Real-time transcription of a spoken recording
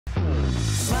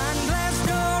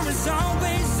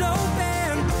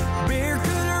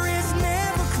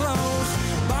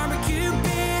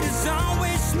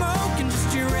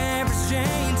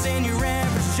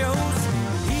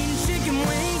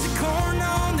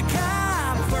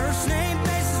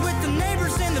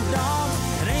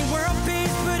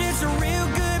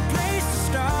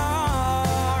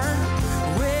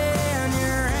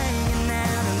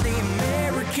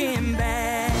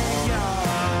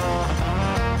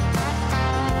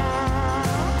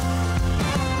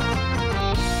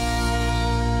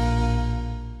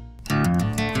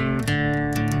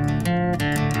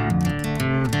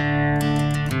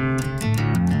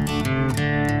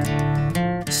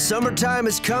Wintertime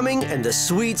is coming and the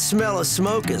sweet smell of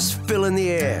smoke is filling the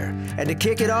air. And to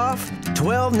kick it off,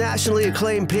 12 nationally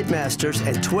acclaimed pitmasters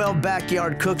and 12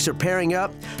 backyard cooks are pairing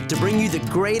up to bring you the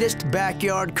greatest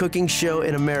backyard cooking show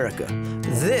in America.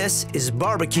 This is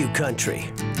barbecue country.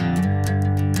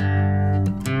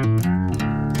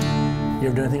 You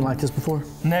ever done anything like this before?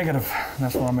 Negative.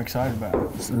 That's what I'm excited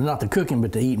about. It's not the cooking,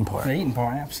 but the eating part. The eating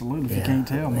part, absolutely. If you can't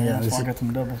tell, man. That's why I got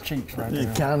them double cheeks right there.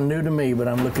 It's kind of new to me, but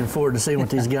I'm looking forward to seeing what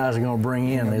these guys are going to bring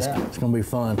in. It's going to be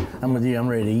fun. I'm with you. I'm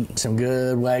ready to eat some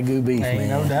good Wagyu beef, man.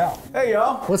 No doubt. Hey,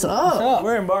 y'all. What's up? What's up?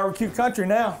 We're in barbecue country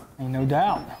now. Ain't no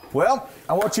doubt. Well,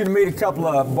 I want you to meet a couple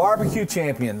of barbecue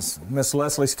champions. Miss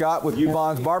Leslie Scott with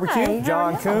Ubon's Barbecue. Hey,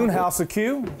 John Coon, House of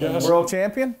Q, world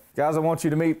champion. Guys, I want you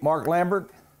to meet Mark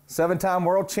Lambert, 7-time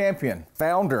world champion,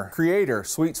 founder, creator,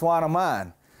 Sweet Swine of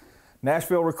Mine,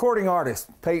 Nashville recording artist,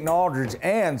 Peyton Aldridge,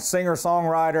 and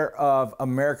singer-songwriter of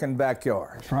American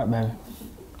Backyard. That's right, baby.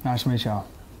 Nice to meet y'all.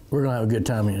 We're going to have a good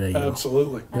time today.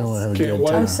 Absolutely. We're going to have a Can't good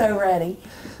wait. time. I'm so ready.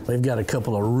 We've got a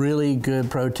couple of really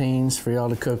good proteins for y'all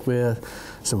to cook with.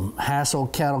 Some Hassel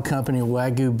Cattle Company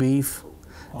Wagyu beef.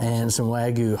 And some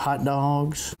Wagyu hot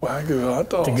dogs. Wagyu hot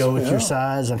dogs. To go with your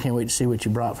sides. I can't wait to see what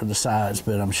you brought for the sides,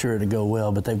 but I'm sure it'll go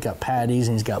well. But they've got patties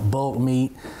and he's got bulk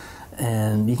meat.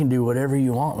 And you can do whatever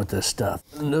you want with this stuff.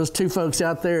 And those two folks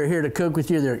out there are here to cook with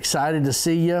you. They're excited to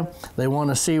see you. They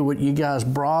want to see what you guys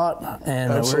brought.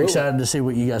 And we're excited to see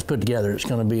what you guys put together. It's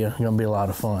going to be a lot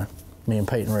of fun. Me and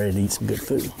Peyton ready to eat some good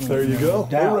food. There you go.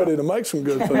 We're ready to make some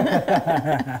good food.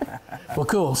 Well,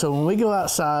 cool. So when we go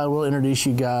outside, we'll introduce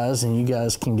you guys and you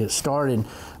guys can get started.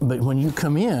 But when you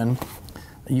come in,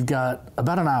 you've got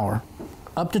about an hour,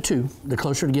 up to 2. The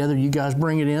closer together you guys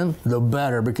bring it in, the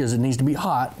better, because it needs to be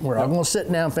hot. We're all going to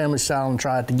sit down family style and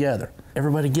try it together.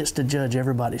 Everybody gets to judge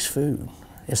everybody's food.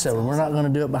 So we're not going to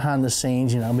do it behind the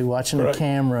scenes. You know, I'll be watching the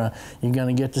camera. You're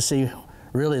going to get to see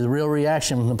really the real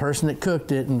reaction from the person that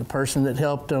cooked it and the person that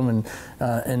helped them,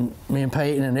 and me and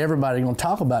Peyton and everybody are going to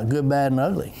talk about good, bad, and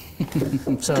ugly.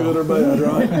 So, Good or bad,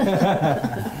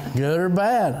 right? Good or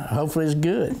bad. Hopefully it's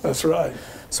good. That's right.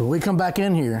 So when we come back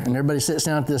in here and everybody sits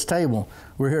down at this table,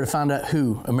 we're here to find out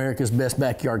who America's best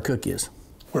backyard cook is.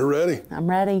 We're ready. I'm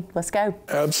ready. Let's go.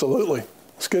 Absolutely.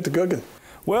 Let's get to cooking.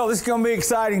 Well, this is going to be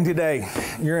exciting today.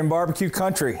 You're in barbecue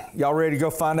country. Y'all ready to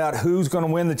go find out who's going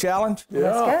to win the challenge? Yeah.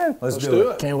 Let's go. Let's do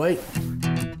it. Can't wait.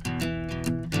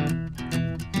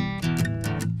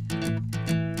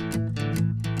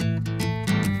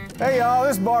 Hey, y'all,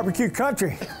 this is barbecue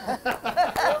country.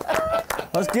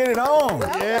 Let's get it on.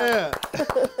 Yeah.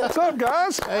 What's up,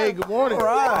 guys? Hey, good morning. All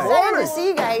right. Excited to see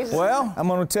you guys. Well, I'm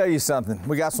going to tell you something.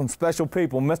 We got some special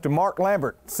people. Mr. Mark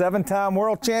Lambert, 7-time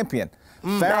world champion.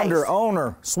 Founder,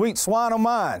 owner, Sweet Swine of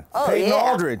Mine. Peyton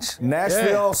Aldridge,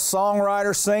 Nashville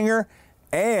songwriter, singer,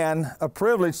 and a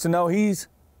privilege to know he's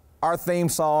our theme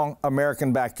song,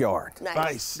 American Backyard.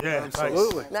 Nice. Yeah,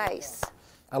 Absolutely. Nice.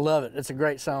 I love it. It's a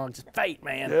great song. It's fate,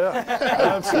 man. Yeah,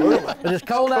 absolutely. But it's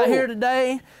cold out here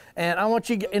today, and I want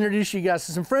to introduce you guys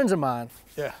to some friends of mine.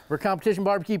 Yeah. We're competition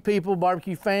barbecue people,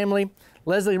 barbecue family.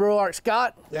 Leslie Roark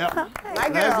Scott. Yeah. My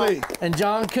girl. Leslie. And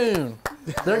John Coon.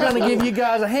 They're going to give you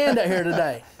guys a hand out here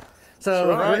today. So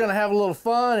we're going to have a little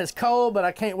fun. It's cold, but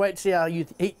I can't wait to see how you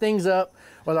heat things up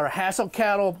with our Hassel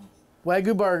Cattle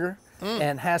Wagyu burger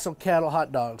and Hassel Cattle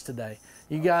hot dogs today.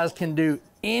 You guys can do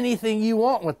anything you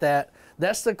want with that.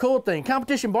 That's the cool thing.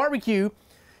 Competition barbecue,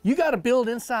 you got to build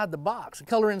inside the box and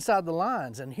color inside the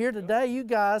lines. And here today, you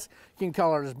guys can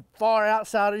color as far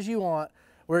outside as you want.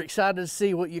 We're excited to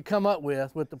see what you come up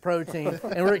with the protein,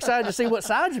 and we're excited to see what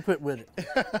sides you put with it.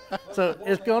 So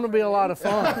it's going to be a lot of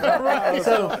fun.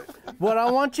 So what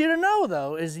I want you to know,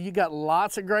 though, is you got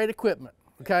lots of great equipment,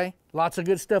 okay? Lots of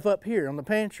good stuff up here on the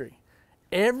pantry.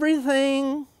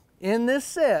 Everything in this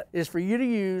set is for you to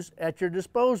use at your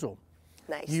disposal.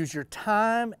 Nice. Use your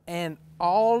time and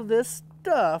all this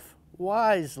stuff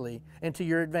wisely and to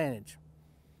your advantage.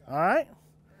 All right?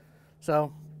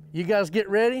 So you guys get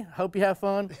ready. Hope you have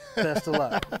fun. Best of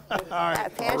luck.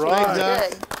 That pantry All right,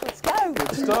 looks good. Let's go.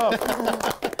 Good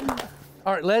stuff.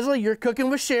 All right, Leslie, you're cooking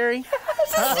with Sherri.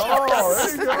 Oh,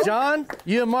 there you go. John,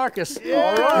 you and Marcus. All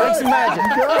right. Make some magic.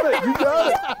 You got it. You got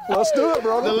it. Let's do it,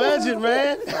 brother. The legend,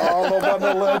 man. I don't know about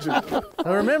no legend.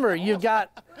 Now remember, you've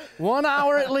got 1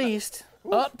 hour at least,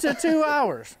 up to 2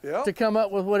 hours Yeah. to come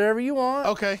up with whatever you want.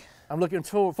 Okay. I'm looking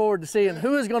forward to seeing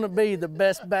who is going to be the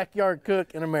best backyard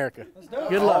cook in America.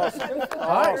 Good luck.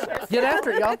 All right, get after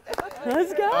it, y'all.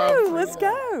 Let's go. Let's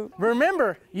go.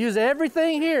 Remember, use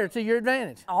everything here to your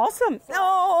advantage. Awesome.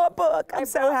 Oh, a book. I'm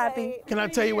so happy. Can I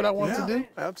tell you what I want to do?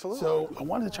 Absolutely. So I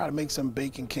wanted to try to make some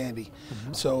bacon candy.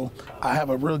 So I have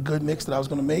a real good mix that I was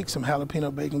going to make, some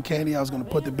jalapeno bacon candy. I was going to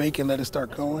put the bacon, let it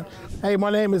start going. Hey, my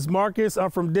name is Marcus.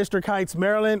 I'm from District Heights,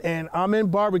 Maryland, and I'm in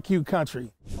barbecue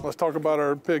country. Let's talk about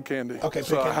our pig candy. Okay,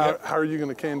 so pig candy, how are you going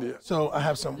to candy it? So I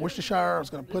have some Worcestershire I was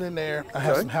going to put in there. I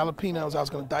have some jalapenos I was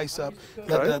going to dice up,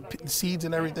 let the seeds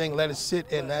and everything, let it sit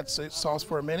in that sauce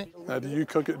for a minute. Now, do you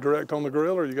cook it direct on the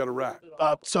grill or you got a rack?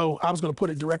 So I was going to put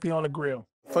it directly on the grill.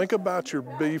 Think about your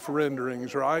beef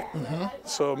renderings, right?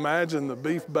 So imagine the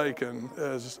beef bacon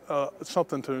as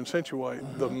something to accentuate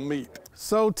the meat.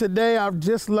 So today I've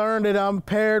just learned that I'm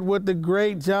paired with the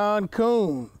great John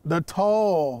Coon, the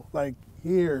tall, like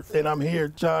here, and I'm here,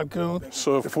 John Coon.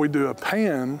 So if we do a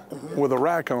pan with a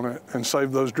rack on it and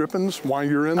save those drippings while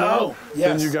you're in there,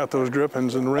 then you got those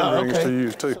drippings and renderings to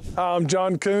use too. I'm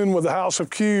John Coon with the House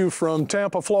of Q from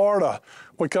Tampa, Florida.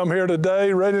 We come here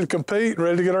today ready to compete,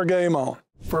 ready to get our game on.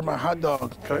 For my hot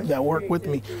dog that work with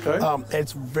me,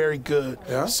 it's very good.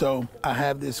 So I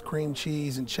have this cream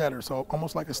cheese and cheddar, so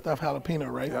almost like a stuffed jalapeno,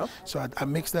 right? So I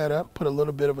mix that up, put a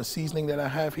little bit of a seasoning that I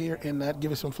have here in that,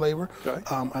 give it some flavor.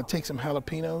 I take some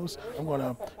jalapenos. I'm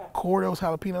gonna core those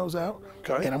jalapenos out,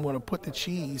 and I'm gonna put the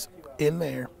cheese in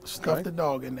there, stuff the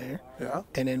dog in there,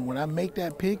 and then when I make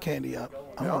that pig candy up,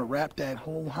 I'm gonna wrap that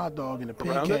whole hot dog in the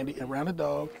pig candy around the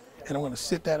dog, and I'm gonna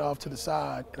sit that off to the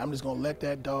side, and I'm just gonna let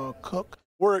that dog cook.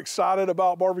 We're excited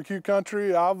about barbecue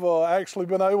country. I've actually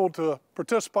been able to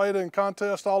participate in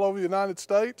contests all over the United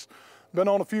States, been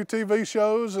on a few TV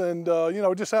shows, and you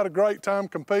know, just had a great time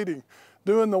competing,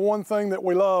 doing the one thing that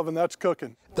we love, and that's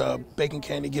cooking. The bacon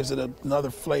candy gives it another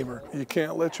flavor. You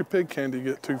can't let your pig candy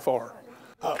get too far,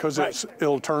 because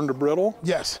it'll turn to brittle.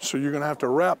 So you're gonna have to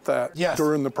wrap that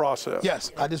during the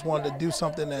process. I just wanted to do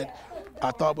something that I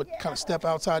thought would kind of step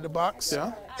outside the box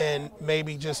and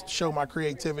maybe just show my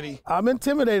creativity. I'm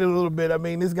intimidated a little bit. I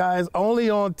mean, this guy is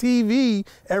only on TV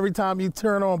every time you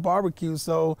turn on barbecue,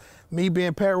 so me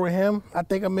being paired with him, I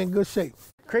think I'm in good shape.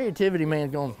 Creativity, man,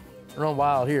 is going to run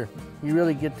wild here. You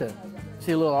really get to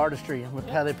see a little artistry with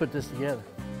how they put this together.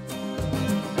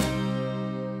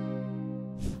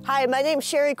 Hi, my name's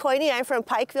Sherri Coigny. I'm from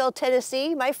Pikeville,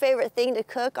 Tennessee. My favorite thing to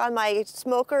cook on my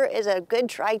smoker is a good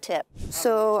tri-tip.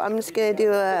 So I'm just gonna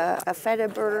do a feta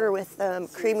burger with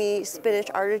creamy spinach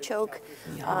artichoke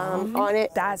on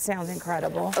it. That sounds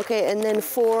incredible. Okay, and then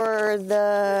for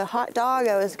the hot dog,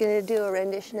 I was gonna do a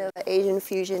rendition of an Asian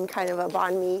fusion, kind of a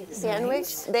banh mi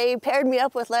sandwich. They paired me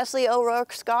up with Leslie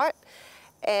O'Rourke Scott,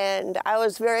 and I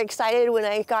was very excited when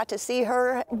I got to see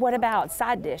her. What about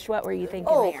side dish? What were you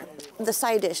thinking there? The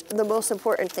side dish, the most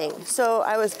important thing. So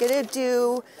I was gonna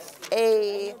do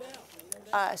a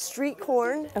street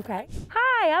corn. Okay.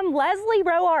 Hi, I'm Leslie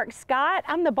Roark Scott.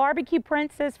 I'm the barbecue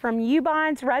princess from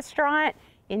Eubon's restaurant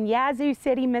in Yazoo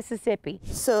City, Mississippi.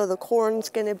 So the corn's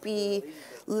gonna be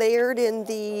layered in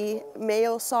the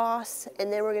mayo sauce,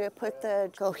 and then we're gonna put the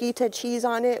cojita cheese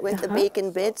on it with the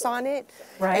bacon bits on it.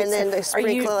 Right. And then they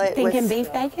sprinkle it with... Are you thinking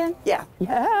beef bacon? Yeah.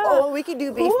 Yeah. Oh, we could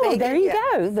do beef bacon. There you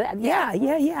go.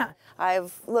 Yeah.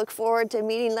 I've looked forward to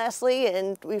meeting Leslie,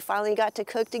 and we finally got to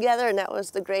cook together, and that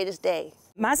was the greatest day.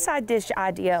 My side dish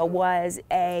idea was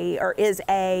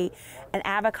an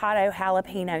avocado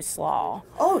jalapeno slaw.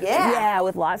 Oh, yeah. Yeah,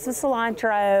 with lots of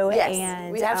cilantro. Yes,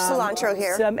 and we have cilantro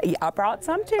here. I brought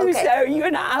some too, so you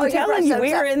and I, I'm telling you,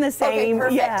 we are in the same,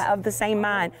 of the same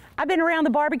mind. I've been around the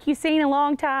barbecue scene a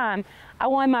long time. I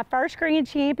won my first grand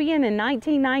champion in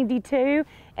 1992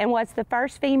 and was the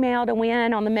first female to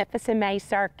win on the Memphis and May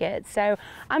circuit. So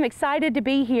I'm excited to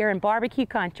be here in barbecue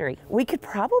country. We could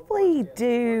probably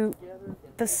do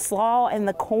the slaw and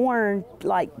the corn,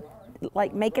 like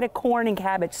make it a corn and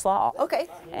cabbage slaw. Okay.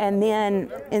 And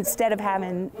then instead of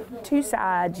having two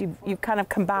sides, you've kind of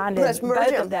combined both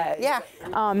of those. Yeah.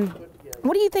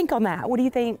 What do you think on that? What do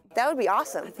you think? That would be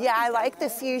awesome. Yeah, I like the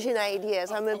fusion ideas.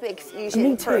 I'm a big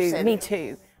fusion person. Me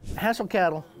too. Hassel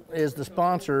Cattle is the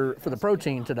sponsor for the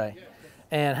protein today.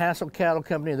 And Hassel Cattle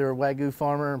Company, they're a Wagyu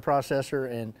farmer and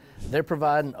processor, and they're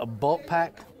providing a bulk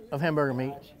pack of hamburger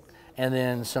meat and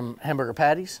then some hamburger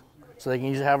patties, so they can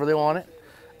use it however they want it.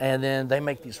 And then they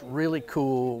make these really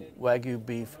cool Wagyu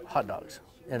beef hot dogs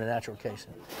in a natural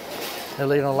casing. They're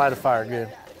leaving on a light of fire good.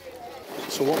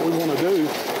 So what we want to do,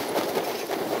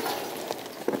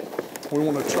 we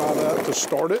want to try that to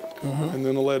start it, and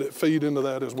then let it feed into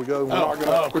that as we go. We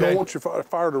don't want your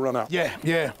fire to run out.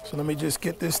 Yeah. So let me just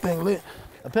get this thing lit.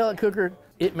 A pellet cooker,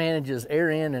 it manages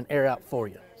air in and air out for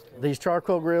you. These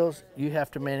charcoal grills, you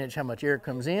have to manage how much air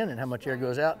comes in and how much air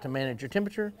goes out to manage your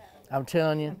temperature. I'm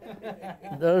telling you,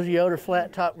 those Yoder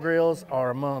flat top grills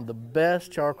are among the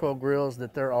best charcoal grills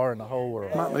that there are in the whole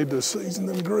world. Might need to season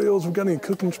them grills. We got any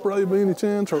cooking spray by any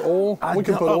chance, or oil? We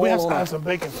can put oil we have on it. some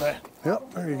bacon fat.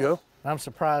 Yep, there you go. I'm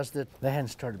surprised that they hadn't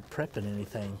started prepping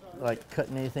anything, like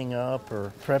cutting anything up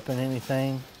or prepping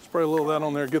anything. Spray a little of that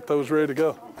on there, get those ready to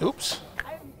go. Oops.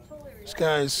 This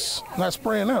guy's not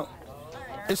spraying out.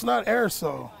 It's not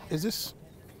aerosol. Is this?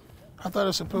 I thought it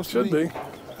was supposed to be. Should be.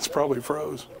 It's probably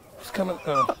froze. It's coming.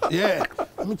 Yeah.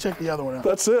 Let me check the other one out.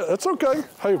 That's it. That's okay.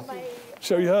 Hey,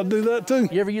 show you how to do that too.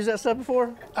 You ever use that stuff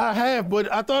before? I have,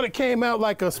 but I thought it came out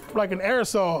like an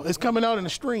aerosol. It's coming out in a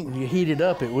stream. When you heat it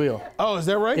up, it will. Oh, is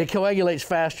that right? It coagulates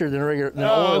faster than regular oil.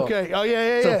 Oh, okay. Oh,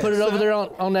 yeah. So put it over there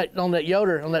on that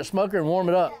Yoder, on that smoker, and warm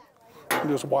it up.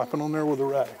 Just wipe it on there with a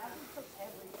rag.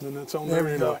 Then it's on there.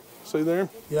 There we go. See there?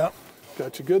 Yep.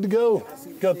 Got you good to go.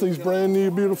 Got these brand new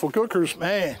beautiful cookers.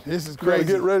 Man, this is You gotta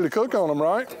crazy. get ready to cook on them,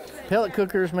 right? Pellet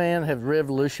cookers, man, have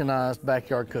revolutionized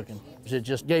backyard cooking. It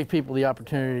just gave people the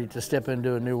opportunity to step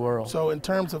into a new world. So in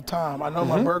terms of time, I know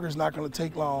my burger's not going to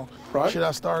take long. Right. Should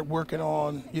I start working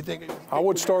on, you think? I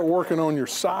would start working on your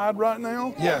side right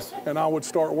now. Yes. And I would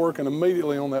start working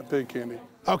immediately on that pig candy.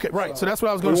 Okay, right. So that's what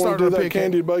I was We going to want start to with do the that pig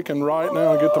candy bacon right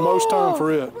now and get the most time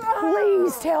for it.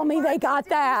 Please tell me they got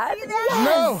that.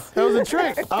 No, that was a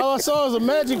trick. All I saw was a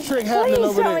magic trick happening Please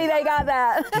over tell me there. they got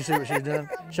that. You see what she's doing?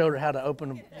 Showed her how to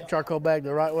open a charcoal bag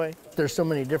the right way. There's so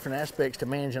many different aspects to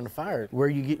managing a fire. Where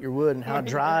you get your wood and how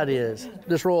dry it is.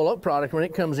 This roll up product, when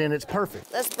it comes in, it's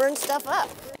perfect. Let's burn stuff up.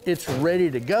 It's ready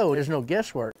to go. There's no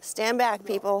guesswork. Stand back,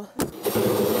 people.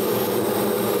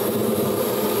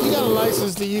 You got a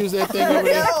license to use that thing over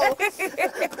there.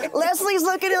 No. Leslie's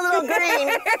looking a little green.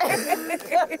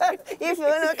 You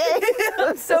feeling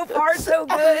okay? So far, so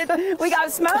good. We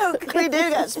got smoke. We do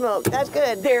got smoke. That's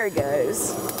good. There it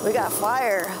goes. We got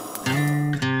fire.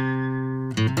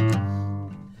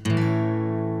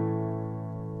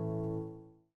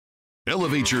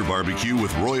 Elevate your barbecue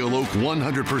with Royal Oak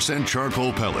 100%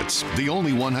 charcoal pellets. The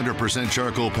only 100%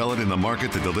 charcoal pellet in the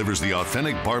market that delivers the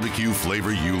authentic barbecue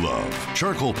flavor you love.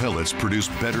 Charcoal pellets produce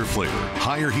better flavor,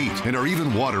 higher heat, and are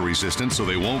even water resistant so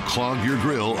they won't clog your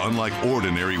grill, unlike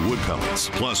ordinary wood pellets.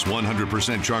 Plus,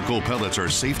 100% charcoal pellets are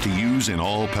safe to use in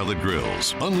all pellet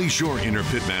grills. Unleash your inner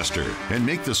pitmaster and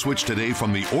make the switch today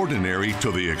from the ordinary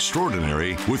to the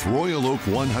extraordinary with Royal Oak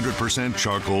 100%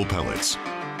 charcoal pellets.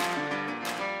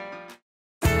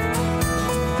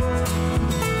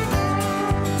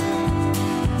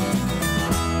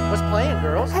 What's playing,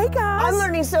 girls? Hey, guys. I'm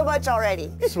learning so much already.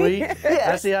 Sweet.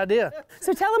 That's the idea.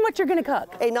 So tell them what you're going to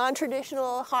cook. A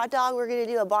non-traditional hot dog. We're going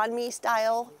to do a banh mi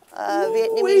style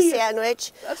Vietnamese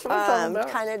sandwich. That's what I'm talking about.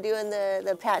 Kind of doing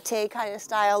the pate kind of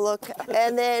style look.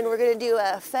 And then we're going to do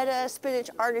a feta spinach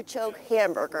artichoke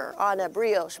hamburger on a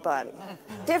brioche bun.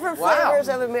 Different flavors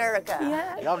of America.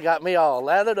 Yeah. Y'all got me all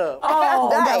lathered up. Oh,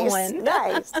 Nice, going.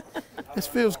 nice. This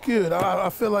feels good. I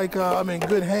feel like I'm in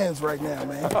good hands right now,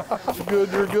 man. You're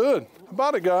good, you're good. How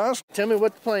about it, guys? Tell me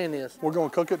what the plan is. We're gonna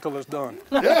cook it till it's done.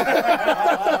 I'm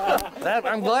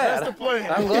glad. That's the plan.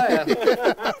 I'm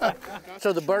glad.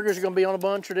 So the burgers are going to be on a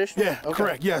bun, traditional? Yeah, Okay.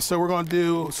 correct. Yeah, so we're going to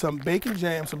do some bacon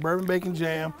jam, some bourbon bacon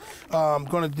jam.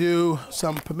 Going to do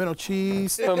some pimento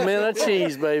cheese. Pimento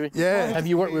cheese, baby. Yeah. Have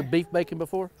you worked with beef bacon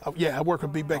before? Yeah, I worked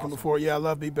with beef bacon before. Yeah, I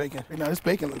love beef bacon. Now, this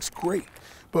bacon looks great.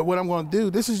 But what I'm going to do,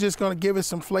 this is just going to give it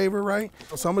some flavor, right?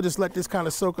 So I'm going to just let this kind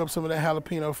of soak up some of that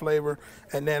jalapeno flavor,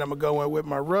 and then I'm going to go in with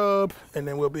my rub, and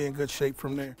then we'll be in good shape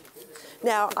from there.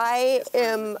 Now, I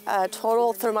am a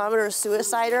total thermometer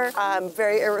suicider. I'm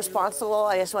very irresponsible.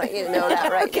 I just want you to know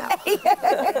that right now.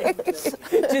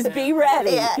 Just be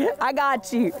ready. Yeah. I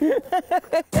got you.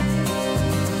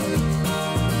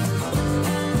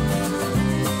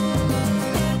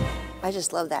 I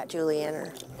just love that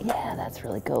julienner. Yeah, that's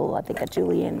really cool. I think I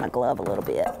julienne my glove a little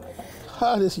bit.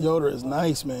 Ah, this Yoder is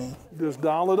nice, man. Just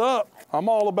dial it up. I'm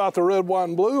all about the red, white,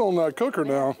 and blue on that cooker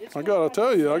now. I gotta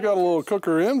tell you, I got a little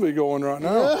cooker envy going right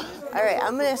now. Yeah. All right,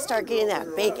 I'm gonna start getting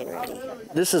that bacon ready.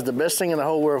 This is the best thing in the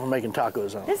whole world for making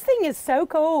tacos on. This thing is so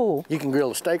cool. You can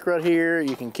grill a steak right here.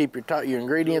 You can keep your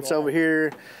ingredients over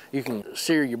here. You can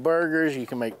sear your burgers. You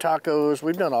can make tacos.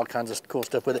 We've done all kinds of cool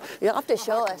stuff with it. You'll have to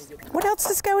show us. What else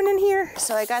is going in here?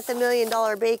 So I got the $1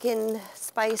 million bacon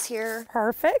spice here.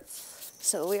 Perfect.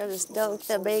 So we'll just dunk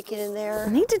the bacon in there. I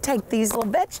need to take these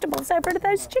little vegetables over to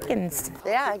those chickens.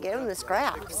 Yeah, give them the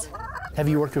scraps. Have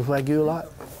you worked with Wagyu a lot?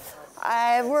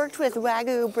 I've worked with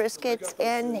Wagyu briskets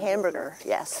and hamburger,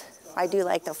 yes. I do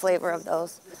like the flavor of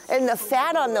those. And the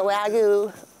fat on the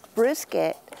Wagyu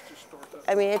brisket,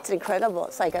 I mean, it's incredible.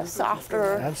 It's like a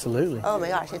softer. Absolutely. Oh my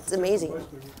gosh, it's amazing.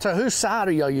 So whose side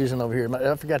are y'all using over here?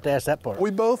 I forgot to ask that part.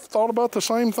 We both thought about the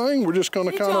same thing. We're just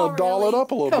going to kind of doll it up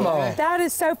a little bit. Come on. That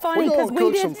is so funny We're because going to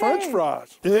we cook did some French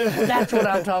fries. That's what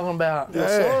I'm talking about.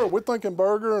 Yes, sir. We're thinking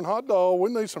burger and hot dog.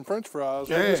 We need some French fries.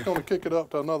 We're just going to kick it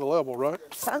up to another level, right?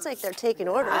 Sounds like they're taking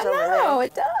orders over know, there.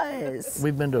 it does.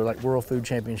 We've been to like World Food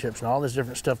Championships and all this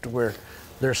different stuff to where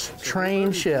there's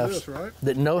trained chefs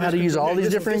that know how to use all these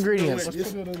different ingredients,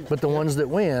 but the ones that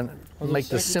win make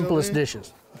the simplest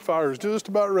dishes. The fire's just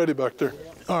about ready back there.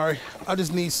 All right, I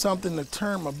just need something to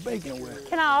turn my bacon with.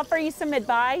 Can I offer you some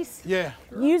advice? Yeah.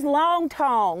 Use long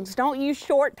tongs, don't use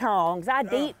short tongs. I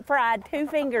deep fried 2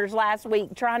 fingers last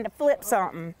week trying to flip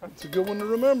something. It's a good one to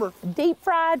remember. Deep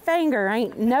fried finger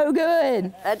ain't no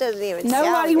good. That doesn't even sound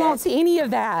Nobody good. wants any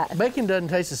of that. Bacon doesn't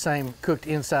taste the same cooked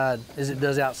inside as it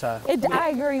does outside. I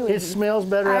agree with you. It smells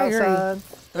better I agree. outside.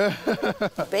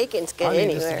 Bacon's good I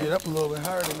need this to anywhere. get up a little bit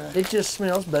higher than that. It just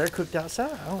smells better cooked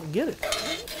outside. I don't get it.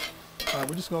 All right,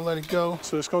 we're just gonna let it go.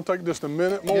 So it's going to take just a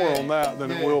minute more on that than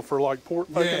it will for like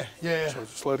pork bacon. Yeah. So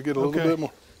just let it get a little bit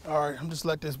more. All right, I'm just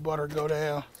let this butter go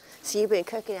down. So you've been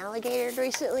cooking alligators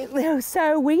recently?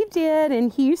 So we did in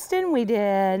Houston, we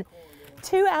did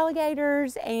 2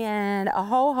 alligators and a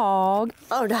whole hog.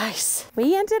 Oh, nice.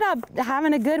 We ended up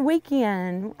having a good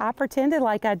weekend. I pretended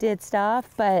like I did stuff,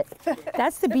 but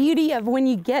that's the beauty of when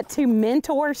you get to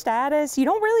mentor status, you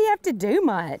don't really have to do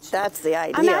much. That's the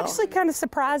idea. I'm actually kind of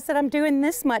surprised that I'm doing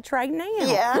this much right now.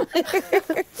 Yeah.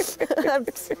 I'm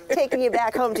taking you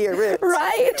back home to your roots.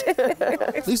 Right?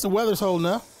 At least the weather's holding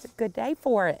up. It's a good day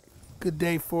for it. Good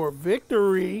day for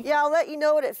victory. Yeah, I'll let you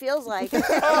know what it feels like.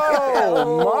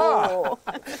 Oh,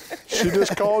 my. She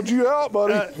just called you out,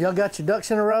 buddy. Y'all got your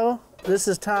ducks in a row? This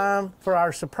is time for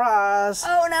our surprise.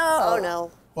 Oh, no. Oh,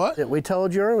 no. What? That we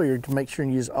told you earlier to make sure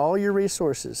and use all your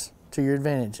resources to your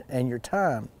advantage and your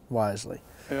time wisely.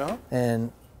 Yeah.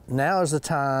 And now is the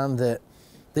time that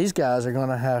these guys are going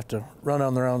to have to run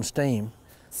on their own steam.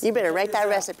 You better write that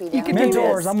recipe down.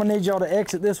 Mentors, I'm gonna need y'all to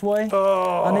exit this way.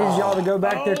 I need y'all to go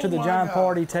back there to the giant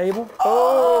party table.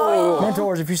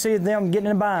 Mentors, if you see them getting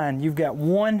in a bind, you've got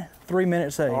 1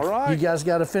 3-minute save. All right. You guys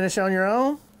got to finish on your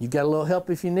own. You got a little help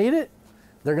if you need it.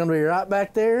 They're going to be right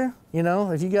back there. You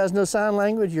know, if you guys know sign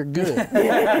language, you're good.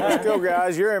 Let's go,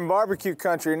 guys. You're in barbecue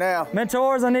country now.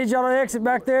 Mentors, I need y'all to exit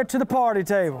back there to the party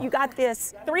table. You got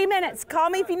this. 3 minutes. Call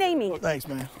me if you need me. Thanks,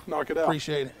 man. Knock it out.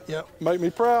 Appreciate it. Yep. Make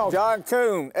me proud. John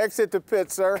Coon, exit the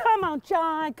pit, sir. Come on,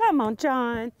 John. Come on,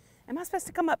 John. Am I supposed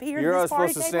to come up here to You're this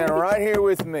party supposed to table? stand right here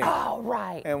with me All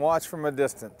right. and watch from a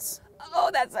distance.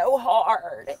 Oh, that's so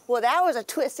hard. Well, that was a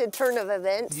twisted turn of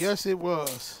events. Yes, it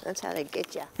was. That's how they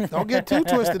get you. Don't get too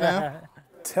twisted now.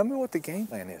 Tell me what the game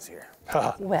plan is here.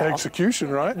 Well,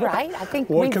 Execution, right? Right. I think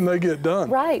What can they get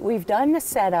done? Right. We've done the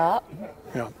setup.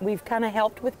 Yeah. We've kind of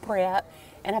helped with prep,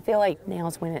 and I feel like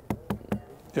now's when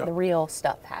Yeah. the real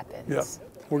stuff happens. Yeah.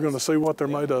 We're going to see what they're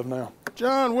made of now.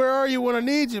 John, where are you when I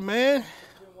need you, man?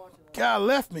 God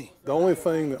left me. The only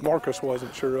thing that Marcus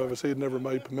wasn't sure of is he'd never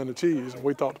made pimento cheese, and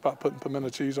we talked about putting pimento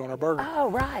cheese on our burger. Oh,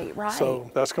 right. So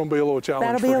that's going to be a little challenge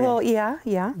That'll for be a him. little,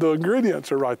 yeah. The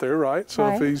ingredients are right there, right? So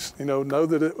Right. if he's, know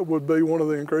that it would be one of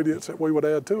the ingredients that we would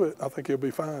add to it, I think he'll be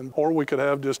fine. Or we could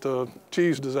have just a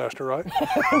cheese disaster, right?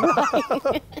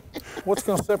 What's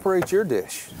going to separate your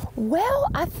dish? Well,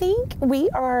 I think we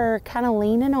are kind of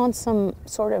leaning on some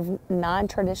sort of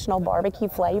non-traditional barbecue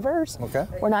flavors. Okay.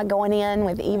 We're not going in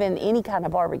with even any kind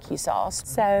of barbecue sauce.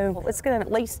 So it's going to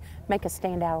at least make us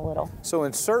stand out a little. So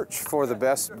in search for the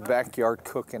best backyard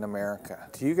cook in America,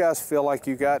 do you guys feel like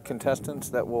you got contestants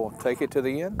that will take it to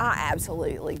the end? I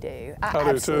absolutely do. I do, too.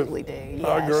 absolutely do. Yes.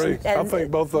 I agree. I And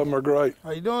think both of them are great.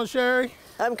 How you doing, Sherri?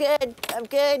 I'm good. I'm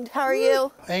good. How are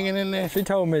you? Hanging in there. She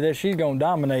told me that she's gonna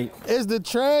dominate. Is the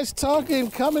trash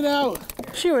talking coming out?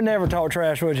 She would never talk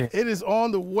trash, would you? It is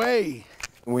on the way.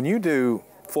 When you do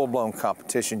full-blown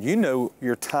competition, you know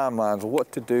your timelines,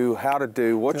 what to do, how to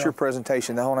do, what's your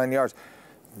presentation, the whole 9 yards.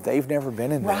 They've never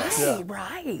been in this.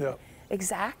 Right. Yeah.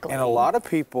 Exactly. And a lot of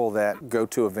people that go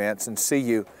to events and see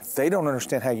you, they don't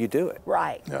understand how you do it.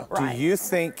 Right. Yeah. Right. Do you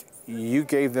think you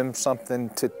gave them something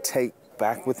to take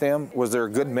back with them? Was there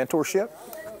a good mentorship?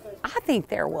 I think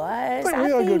there was. I think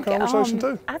we had a good conversation,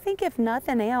 too. I think if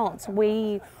nothing else,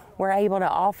 we were able to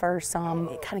offer some,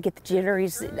 kind of get the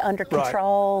jitteries under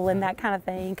control and that kind of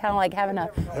thing. Kind of like having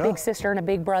a big sister and a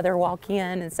big brother walk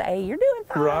in and say, "You're doing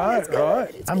Right,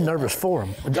 right. I'm nervous for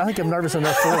him. I think I'm nervous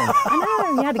enough for him. I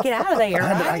know, you had to get out of there.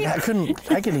 I couldn't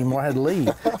take it anymore. I had to leave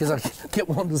because I kept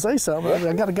wanting to say something.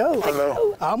 I got to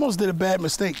go. I almost did a bad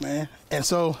mistake, man. And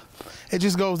so it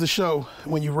just goes to show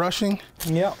when you're rushing,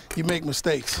 you make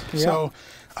mistakes. So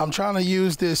I'm trying to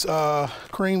use this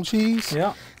cream cheese.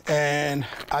 And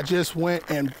I just went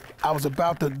and I was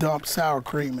about to dump sour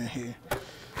cream in here.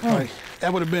 Like,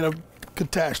 that would have been a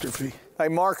catastrophe. Hey,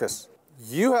 Marcus,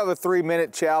 you have a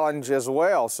 3-minute challenge as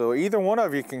well, so either one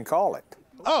of you can call it.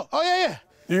 Oh, yeah.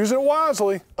 Use it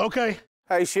wisely. Okay.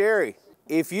 Hey, Sherri,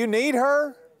 if you need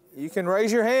her, you can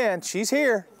raise your hand. She's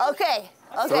here. Okay.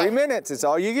 3 minutes, it's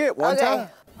all you get, one time.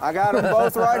 I got them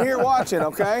both right here watching,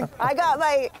 okay? I got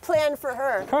my plan for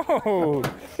her. Oh.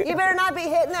 You better not be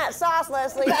hitting that sauce,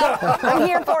 Leslie. I'm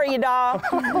here for you, dog.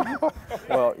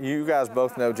 Well, you guys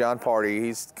both know John Party.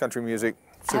 He's country music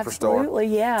superstar. Absolutely,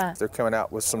 yeah. They're coming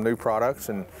out with some new products,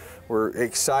 and we're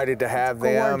excited to have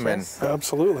them. And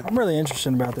absolutely. I'm really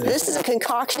interested about this. This is a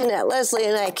concoction that Leslie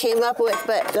and I came up with,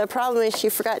 but the problem is she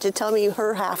forgot to tell me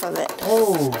her half of it.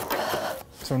 Oh.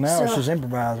 So now it's just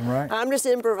improvising, right? I'm just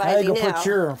improvising now. now. Put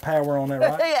your power on that,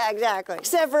 right? Yeah, exactly.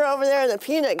 Except for over there in the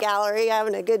peanut gallery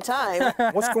having a good time.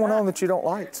 What's going on that you don't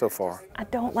like so far? I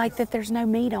don't like that there's no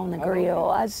meat on the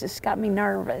grill. It's just got me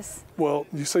nervous. Well,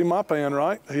 you see my pan,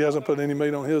 right? He hasn't put any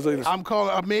meat on his either.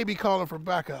 I may be calling for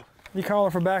backup. You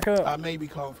calling for backup? I may be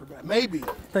calling for backup. Maybe.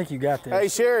 I think you got this. Hey,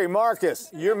 Sherri, Marcus,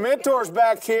 your mentors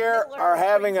back here are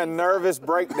having a nervous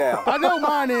breakdown. I know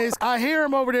mine is. I hear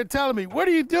him over there telling me, what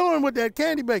are you doing with that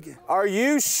candy bacon? Are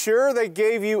you sure they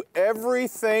gave you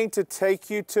everything to take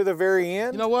you to the very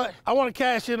end? You know what? I want to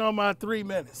cash in on my 3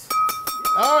 minutes.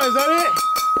 All right, is that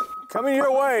it? Coming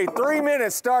your way, 3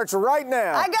 minutes starts right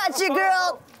now. I got you,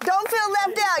 girl. Don't feel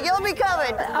left out. You'll be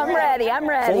coming. I'm ready. I'm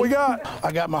ready. What we got?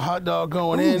 I got my hot dog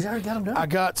going in. He's already got them done.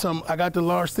 I got the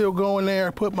large steel going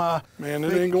there. Put my Man,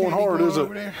 it ain't going hard, is it?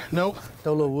 over there. Nope.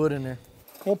 Throw a little wood in there.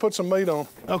 We'll put some meat on.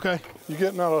 Okay.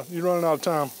 You're running out of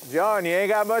time. John, you ain't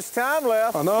got much time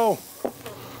left. I know.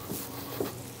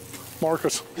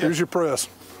 Marcus, here's your press.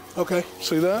 Okay.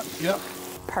 See that? Yep.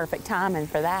 Perfect timing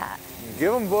for that. You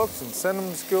give them books and send them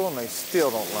to school, and they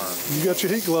still don't learn. You got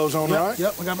your heat gloves on, right?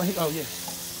 Yep, I got my heat. Oh, yeah.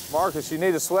 Marcus, you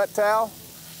need a sweat towel?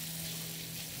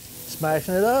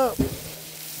 Smashing it up.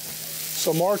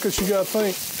 So, Marcus, you got to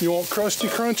think, you want crusty,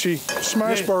 crunchy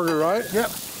smash burger, right? Yep.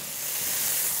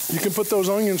 You can put those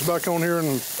onions back on here in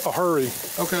a hurry.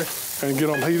 Okay. And get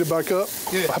them heated back up.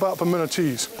 Yeah. How about pimento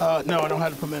cheese? No, I don't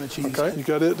have the pimento cheese. Okay, you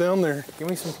got it down there. Give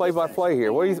me some play-by-play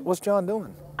here. What's John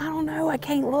doing? I don't know. I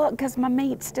can't look because my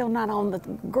meat's still not on the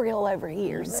grill over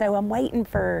here. So I'm waiting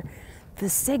for the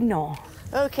signal.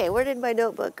 Okay, where did my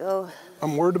notebook go?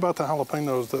 I'm worried about the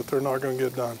jalapenos that they're not going to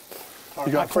get done.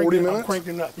 You got 40 minutes? I'm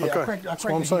cranking it up. Yeah, okay, that's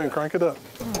what I'm saying. Crank it up.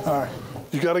 All right.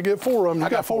 You got to get 4 of them. You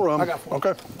got 4 of them. I got 4.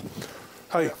 Okay.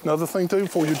 Hey, another thing too,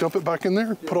 before you dump it back in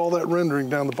there, put all that rendering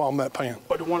down the bottom of that pan.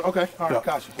 But the one, okay, all right,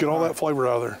 gotcha. Get all that flavor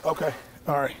out of there. Okay,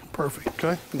 all right, perfect.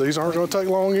 Okay, these aren't going to take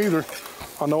long either.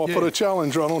 I know I put a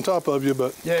challenge right on top of you,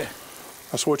 but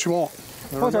that's what you want.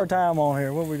 What's our time on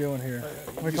here? What are we doing here?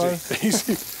 We close?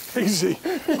 Easy.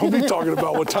 Don't be talking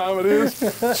about what time it is.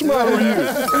 Smile with you.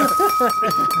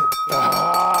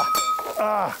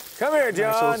 Come here,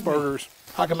 John. Nice those burgers.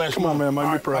 I can match. Come on, man, make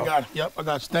me proud. I got it. Yep, I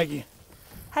got you. Thank you.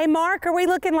 Hey, Mark, are we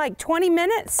looking like 20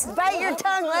 minutes? Bite your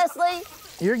tongue, Leslie.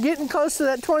 You're getting close to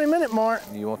that 20-minute mark.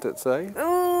 You want that saved? Ooh.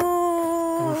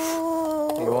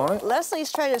 You want it? Leslie's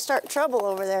trying to start trouble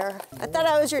over there. I thought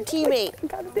I was your teammate. I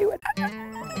gotta do it.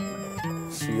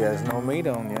 She has no meat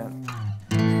on yet.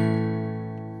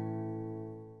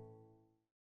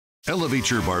 Elevate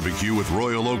your barbecue with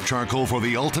Royal Oak Charcoal for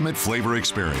the ultimate flavor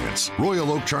experience.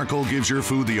 Royal Oak Charcoal gives your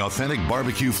food the authentic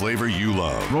barbecue flavor you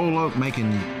love. Royal Oak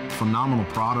making phenomenal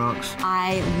products.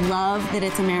 I love that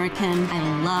it's American. I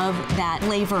love that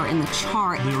flavor in the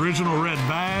char. The original red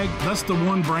bag, that's the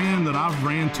one brand that I've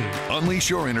ran to. Unleash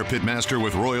your inner pitmaster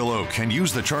with Royal Oak and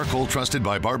use the charcoal trusted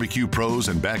by barbecue pros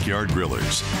and backyard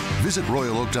grillers. Visit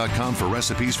RoyalOak.com for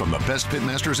recipes from the best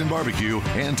pitmasters in barbecue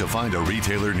and to find a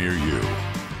retailer near you.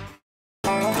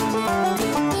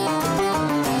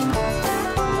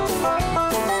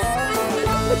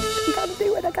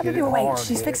 I gotta do it. Wait,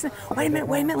 she's fixing it. Wait a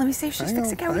minute, let me see if she's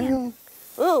fixing it. Go in.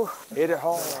 Ooh. Hit it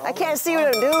hard. I can't see what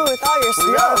I'm doing with all your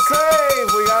smoke.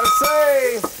 We gotta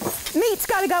save. Meat's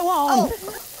gotta go on.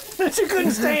 Oh. She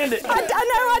couldn't stand it. I know,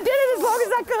 I did it as long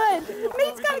as I could.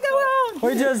 Meat's gotta go on.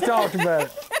 We just talked about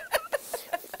it.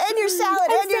 And your salad,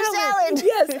 and your salad.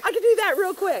 Yes, I can do that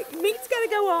real quick. Meat's gotta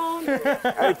go on.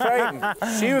 Hey,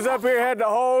 Peyton, she was up here, had the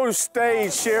whole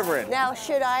stage shivering. Now,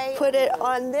 should I put it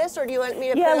on this, or do you want me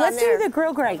to put it on Yeah, let's there? do the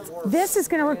grill grates. This is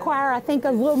gonna require, I think,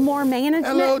 a little more management.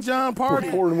 Hello, John Party.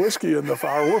 We're pouring whiskey in the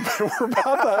fire. We're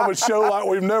about to have a show like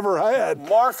we've never had.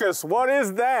 Marcus, what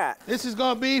is that? This is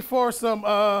gonna be for some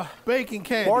bacon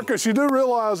candy. Marcus, you do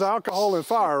realize alcohol in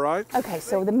fire, right? Okay,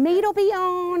 so the meat will be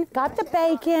on, got the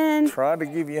bacon. Tried to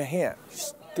give you a hint.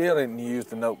 Still didn't use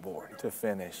the noteboard to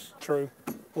finish. True.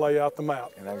 Lay out the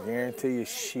map. And I guarantee you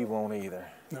she won't either.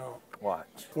 No. Watch.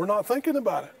 We're not thinking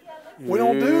about it. We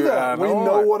don't do that. We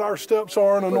know what our steps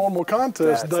are in a normal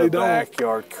contest. That's they a don't.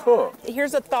 backyard cook.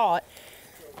 Here's a thought.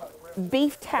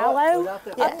 Beef tallow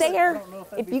up there,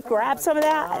 if you grab some of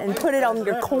that and put it on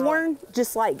your corn,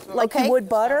 just like you would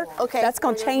butter, that's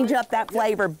gonna change up that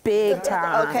flavor big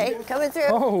time. Okay, coming through.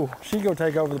 Oh, she gonna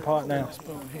take over the pot now.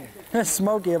 That's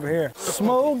Smokey over here.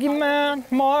 Smoky Man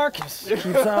Marcus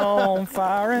keeps on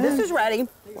firing. This is ready.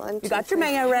 You got your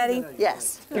mayo ready?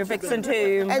 Yes. You're fixing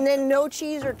to. And then no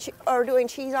cheese or doing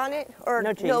cheese on it? Or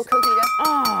no cheese. No cookie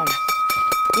dough?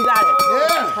 You got it.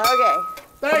 Yeah. Okay.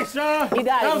 Thanks, John. You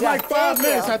got it. That was like 5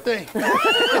 minutes, I think.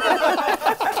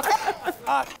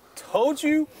 I told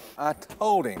you, I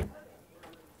told him.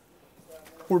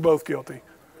 We're both guilty.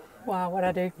 Wow, what'd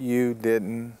I do? You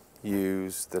didn't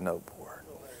use the noteboard.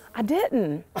 I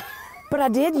didn't, but I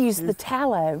did use the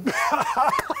tallow.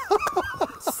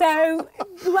 So,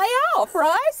 lay off,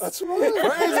 Rice. That's right.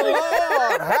 Praise the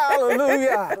Lord.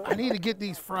 Hallelujah. I need to get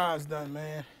these fries done,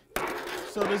 man.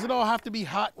 So does it all have to be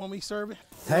hot when we serve it?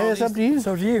 Hey, it's up to you.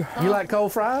 So do you. You like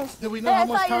cold fries? Do we know how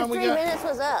much time we I thought your 3 got? minutes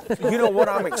was up. You know what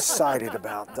I'm excited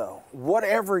about, though?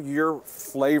 Whatever your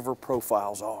flavor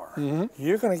profiles are,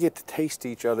 you're going to get to taste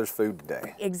each other's food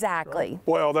today. Exactly.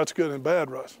 Well, that's good and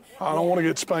bad, Russ. I don't want to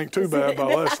get spanked too bad by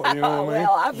Leslie, you know what I mean?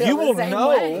 Well, I feel You the will same know.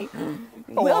 way.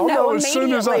 Oh, We'll I'll know as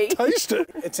soon as I immediately. taste it.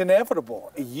 It's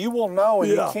inevitable. You will know,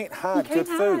 and you can't hide good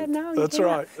food. No, That's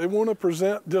right. They want to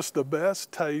present just the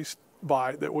best taste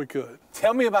bite that we could.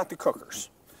 Tell me about the cookers.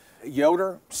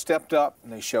 Yoder stepped up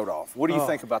and they showed off. What do you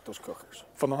think about those cookers?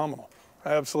 Phenomenal.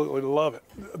 Absolutely love it.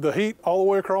 The heat all the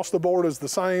way across the board is the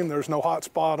same. There's no hot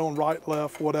spot on right,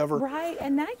 left, whatever. Right,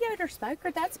 and that Yoder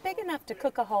smoker, that's big enough to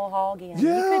cook a whole hog in.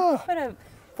 Yeah. You could put a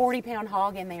 40-pound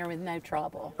hog in there with no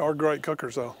trouble. Are great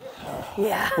cookers, though.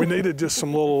 Yeah. We needed just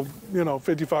some little,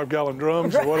 55-gallon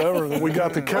drums or whatever, and we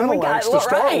got the We Cadillacs got- to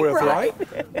start right, with, right.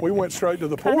 right? We went straight to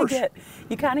the Porsche.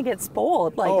 You kind of get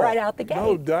spoiled, like right out the gate.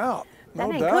 No doubt. That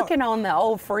No ain't doubt. cooking on the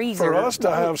old freezer. For us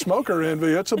to have smoker envy,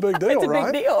 it's a big deal, It's a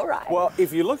right? big deal, right? Well,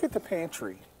 if you look at the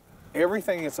pantry,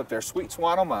 everything is up there. Sweet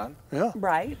swine on mine. Yeah.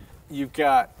 Right. You've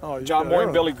got you John got Boy and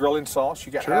everything. Billy grilling sauce.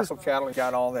 You got Sure. Hassel cattle. You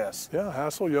got all this. Yeah,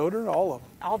 Hassel, Yoder, all of them.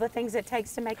 All the things it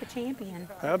takes to make a champion.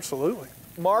 Absolutely.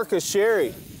 Marcus,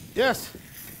 Sherri. Yes.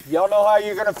 Y'all know how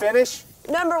you're going to finish?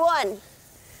 Number 1.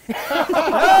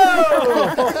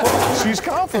 She's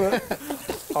confident.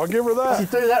 I'll give her that. She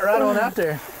threw that right on out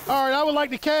there. All right, I would like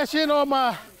to cash in on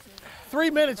my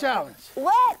 3-minute challenge.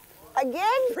 What? Again?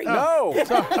 No.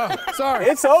 Sorry.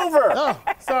 It's over. Oh,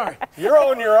 sorry. You're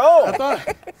on your own.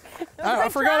 I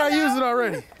forgot I used it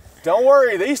already. Don't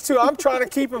worry. These two, I'm trying to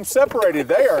keep them separated.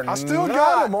 They are I still not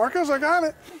got it, Marcus. I got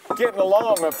it. getting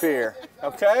along up here,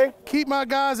 okay? Keep my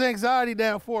guys' anxiety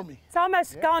down for me. It's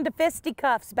almost gone to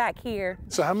fisticuffs back here.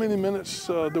 So how many minutes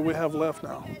do we have left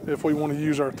now if we want to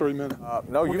use our 3 minutes?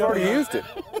 No, you've already used it.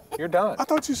 You're done. I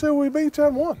thought you said we each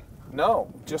had one.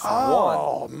 No, just one.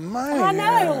 Oh, man.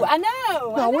 I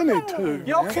know. No, we need 2.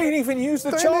 Y'all can't even use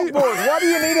the They chalkboard. need- Why do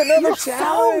you need another You're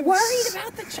challenge? so worried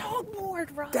about the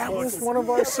chalkboard, Ross. That was one of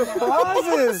our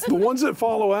surprises. The ones that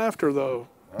follow after, though,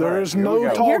 there is here we no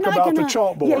go. talk about the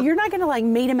chalkboard. Yeah, you're not gonna like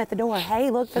meet him at the door. Hey,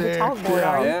 look for the There. chalkboard,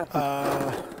 are you?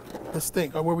 Yeah. Let's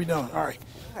think. Oh, what are we doing? All right.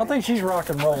 I think she's rock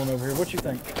and rolling over here. What you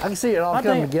think? I can see it all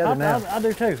coming together now. I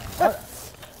do too.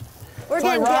 We're It's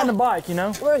like getting riding a down. bike, you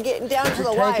know? We're getting down to the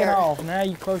Taking wire. off. Now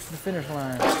you close to the finish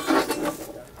line.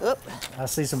 Oop, I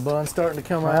see some buns starting to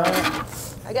come out.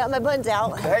 I got my buns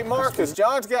out. Hey, Marcus,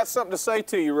 John's got something to say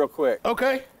to you real quick.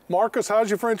 Okay. Marcus, how's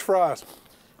your French fries?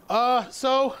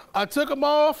 So I took them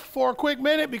off for a quick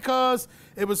minute because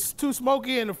it was too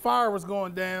smoky and the fire was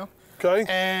going down. Okay.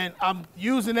 And I'm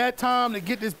using that time to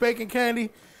get this bacon candy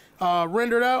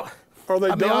rendered out. Are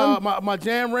they done? My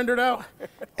jam rendered out.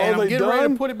 And Are I'm they getting ready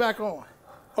done? to put it back on.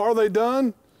 Are they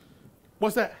done?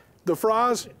 What's that? The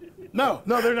fries? No,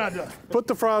 they're not done. Put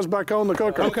the fries back on the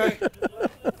cooker. Okay.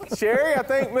 Sherri, I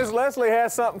think Miss Leslie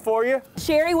has something for you.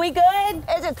 Sherri, we good?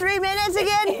 Is it 3 minutes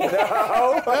again?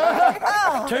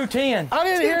 2:10. I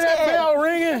didn't hear that bell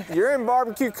ringing. You're in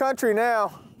barbecue country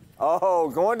now. Oh,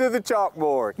 going to the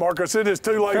chalkboard. Marcus, it is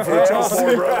too late for the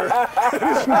chalkboard, brother.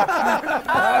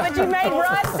 Oh, but you made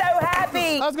Russ so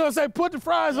happy. I was gonna say, put the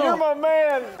fries on. You're my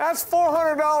man. That's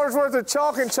 $400 worth of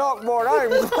chalk and chalkboard. I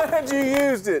am glad you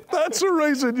used it. That's the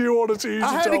reason you wanted to use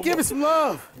I had to give it some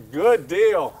love. Good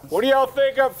deal. What do y'all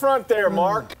think up front there,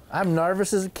 Mark? I'm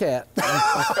nervous as a cat.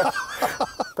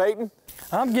 Peyton?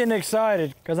 I'm getting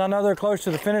excited because I know they're close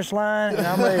to the finish line and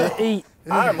I'm ready to eat.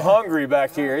 I'm hungry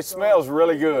back here. It smells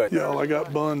really good. Y'all, I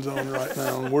got buns on right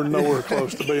now, and we're nowhere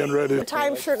close to being ready. The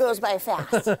time sure goes by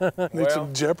fast. Need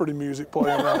some Jeopardy music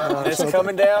playing right now. It's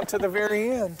coming down to the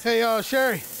very end. Hey,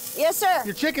 Sherri. Yes, sir.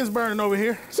 Your chicken's burning over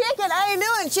here. Chicken, I ain't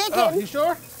doing chicken. Oh, you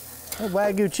sure? Hey,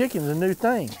 Wagyu chicken's a new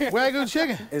thing. Wagyu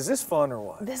chicken. Is this fun or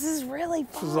what? This is really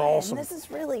fun. This is awesome. This is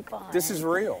really fun. This is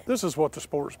real. This is what the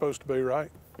sport's supposed to be,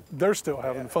 right? They're still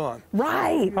having fun.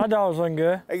 Right. My dog's looking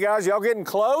good. Hey, guys, y'all getting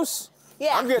close?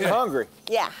 Yeah. I'm getting hungry.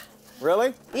 Yeah.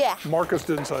 Really? Yeah. Marcus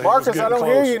didn't say Marcus, he was I don't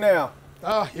close. hear you now.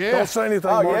 Oh, yeah. Don't say anything,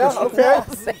 Oh, Marcus. yeah?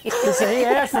 Okay. Listen, he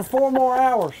asked for 4 more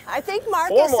hours. I think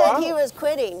Marcus more said he was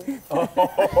quitting.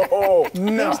 Oh,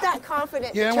 No. He's not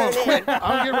confident Yeah, to I'm turn gonna in. quit.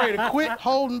 I'm getting ready to quit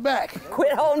holding back.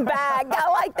 Quit holding back. I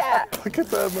like that. Look at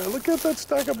that, man. Look at that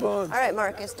stack of buns. All right,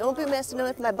 Marcus, don't be messing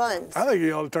with my buns. I think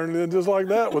he ought to turn it in just like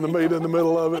that with the meat in the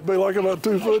middle of it. Be like about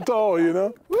 2 foot tall, you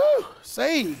know? Woo!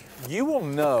 Save. you will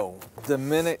know the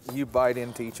minute you bite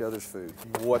into each other's food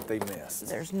what they missed.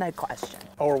 There's no question.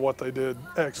 Or what they did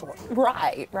excellent.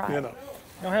 Right, right. You know.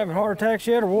 Y'all having heart attacks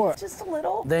yet or what? Just a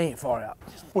little. They ain't far out.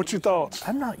 What's your thoughts?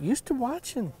 I'm not used to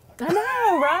watching. I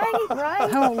know, right? Right. I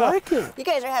don't like it. You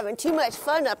guys are having too much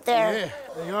fun up there. Yeah,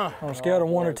 they are. On a scale of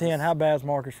 1 to 10, how bad's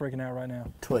Marcus freaking out right now?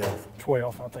 12.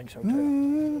 12, I think so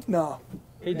too. No.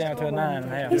 He's down to a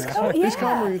 9.5. He's cold, yeah. He's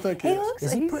calmer than you think he is. looks,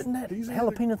 Is he he's- putting that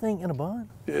jalapeno thing in a bun?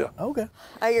 Yeah. Okay.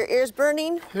 Are your ears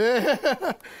burning?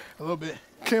 A little bit.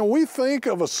 Can we think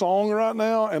of a song right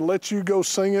now and let you go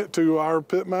sing it to our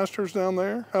pitmasters down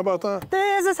there? How about that?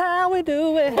 This is how we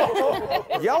do it.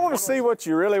 Y'all want to see what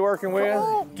you're really working with?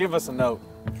 Give us a note.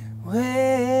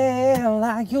 Well,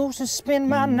 I used to spend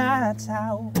my nights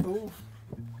out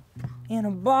in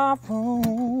a bar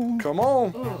room. Come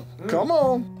on. Come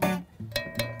on.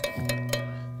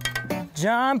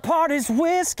 John Party's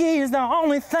whiskey is the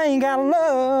only thing I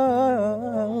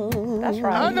love. That's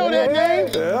right. I know that name.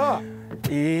 Yeah.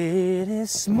 It is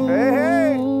smooth.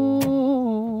 Hey,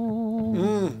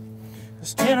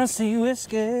 It's Tennessee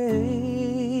whiskey.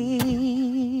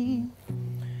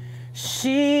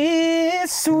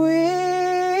 She's sweet.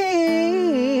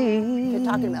 You're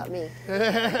talking about me.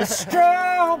 It's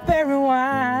strawberry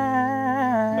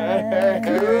wine.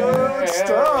 good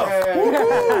stuff.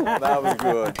 That was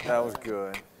good. That was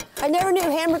good. I never knew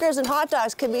hamburgers and hot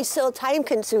dogs could be so time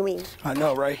consuming. I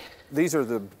know, right? These are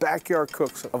the backyard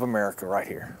cooks of America right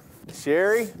here.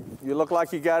 Sherri, you look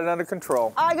like you got it under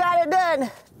control. I got it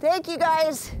done. Thank you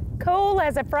guys. Cool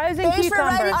as a frozen Thanks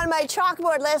cucumber. for writing on my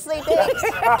chalkboard, Leslie. Thanks.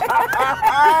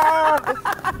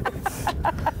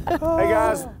 Hey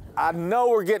guys, I know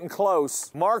we're getting close.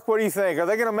 Mark, what do you think? Are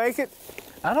they gonna make it?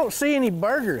 I don't see any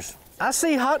burgers. I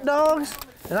see hot dogs,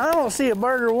 and I don't see a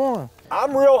burger one.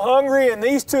 I'm real hungry, and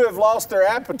these two have lost their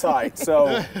appetite,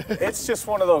 so it's just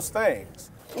one of those things.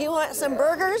 You want some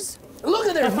burgers? Look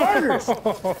at their burgers.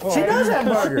 She does have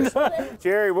burgers.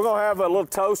 Sherri, we're gonna have a little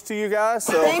toast to you guys.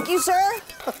 So Thank you, sir.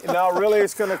 now, really,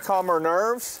 it's gonna calm our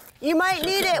nerves. You might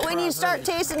need it when you start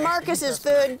tasting Marcus's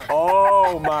food.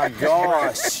 Oh my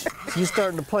gosh! You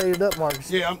starting to play it up, Marcus.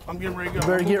 Yeah, I'm getting ready to go.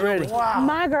 Better get ready.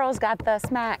 My girl's got the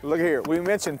smack. Look here, we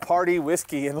mentioned party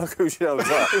whiskey, and look who shows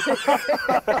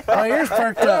up. My ears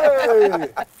perked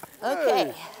up.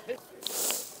 Okay.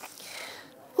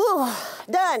 Whew,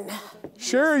 done.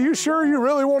 Sherri, you sure you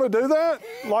really want to do that?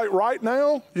 Like right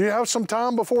now? You have some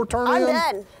time before turn I'm in?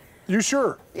 done. You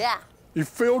sure? Yeah, You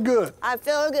feel good? I'm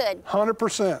feeling good.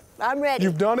 100%. I'm ready.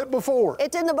 You've done it before.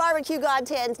 It's in the barbecue god's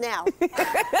hands now.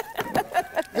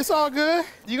 It's all good.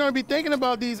 You're gonna be thinking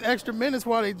about these extra minutes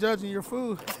while they judging your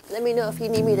food. Let me know if you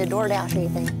need me to DoorDash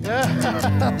anything.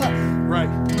 Right.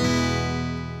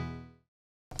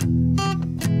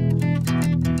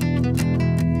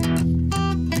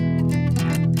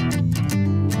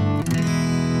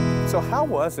 So how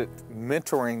was it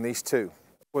mentoring these two?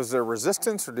 Was there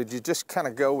resistance, or did you just kind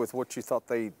of go with what you thought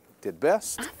they did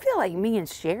best? I feel like me and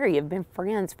Sherri have been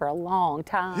friends for a long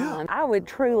time. Yeah. I would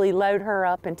truly load her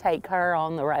up and take her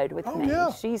on the road with me.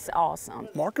 yeah. She's awesome.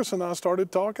 Marcus and I started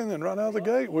talking, and right out of the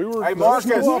gate, we were Hey, there was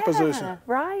Marcus. no opposition. Yeah,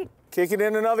 right? Kick it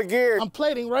in another gear. I'm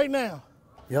plating right now.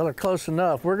 Y'all are close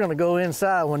enough. We're gonna go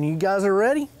inside. When you guys are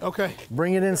ready, Okay.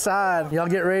 bring it inside. Y'all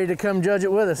get ready to come judge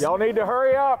it with us. Y'all need to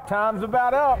hurry up. Time's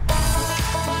about up.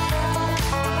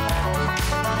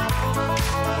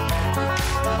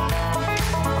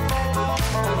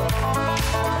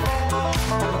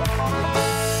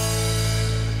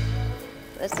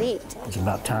 It's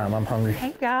about time. I'm hungry.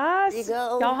 Hey guys, you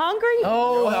go. Y'all hungry?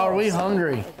 Oh, are we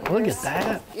hungry? Look at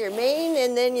that. Your main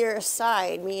and then your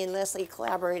side. Me and Leslie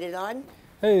collaborated on.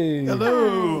 Hey.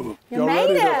 Hello. You Y'all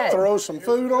made ready it. to throw some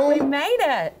food on? We made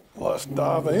it. Let's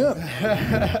dive in.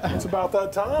 It's about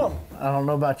that time. I don't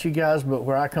know about you guys, but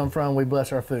where I come from, we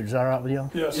bless our food. Is that all right with y'all?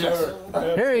 Yes, sir.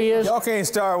 Here he is. Y'all can't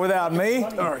start without me.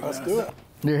 All right, let's do it.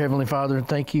 Dear Heavenly Father,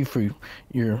 thank you for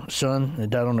your son that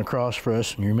died on the cross for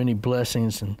us and your many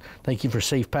blessings, and thank you for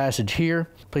safe passage here.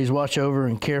 Please watch over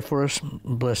and care for us.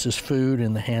 Bless this food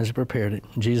and the hands that prepared it.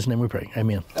 In Jesus' name we pray.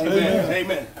 Amen. Amen.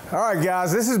 Amen. All right,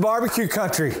 guys, this is barbecue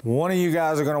country. One of you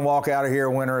guys are going to walk out of here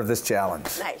a winner of this challenge.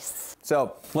 Nice.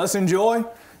 So let's enjoy.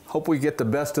 Hope we get the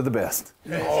best of the best.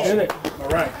 Awesome. All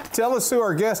right. Tell us who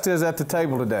our guest is at the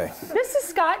table today. This is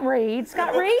Scott Reed.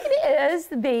 Scott Reed is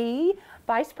the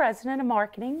Vice President of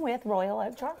Marketing with Royal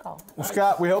Oak Charcoal. Well,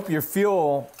 Scott, we hope your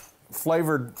fuel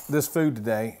flavored this food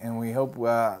today, and we hope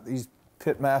these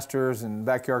pitmasters and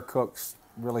backyard cooks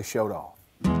really showed off.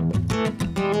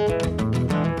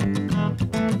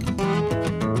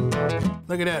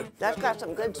 Look at that. That's got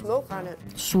some good smoke on it.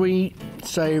 Sweet,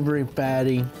 savory,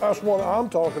 fatty. That's what I'm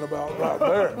talking about right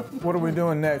there. What are we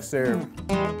doing next there?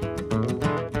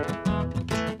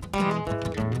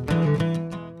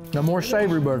 A more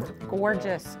savory burger.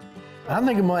 Gorgeous. I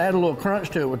think I'm gonna add a little crunch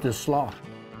to it with this slaw.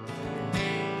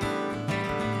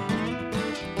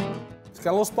 It's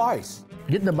got a little spice.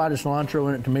 Getting the bite of cilantro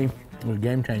in it to me was a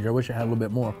game changer. I wish I had a little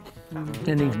bit more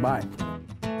in each bite.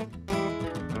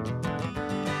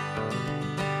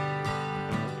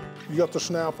 You got the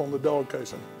snap on the dog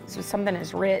casing. So something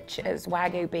as rich as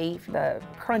Wagyu beef, the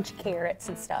crunchy carrots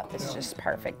and stuff is just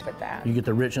perfect with that. You get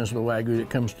the richness of the Wagyu that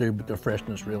comes through, but the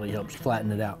freshness really helps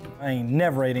flatten it out. I ain't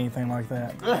never ate anything like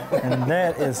that. And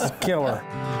that is killer.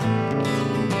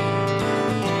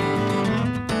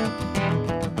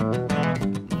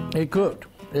 It cooked.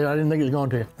 Yeah, I didn't think it was going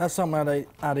to. That's something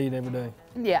I'd eat every day.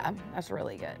 Yeah, that's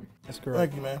really good. That's great.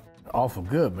 Thank you, man. Awful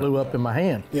good. Blew up in my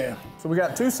hand. Yeah. So we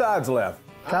got 2 sides left.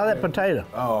 Try that potato.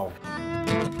 Oh.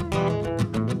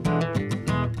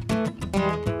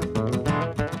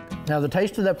 Now the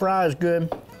taste of that fry is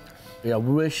good. Yeah, I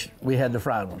wish we had the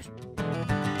fried ones.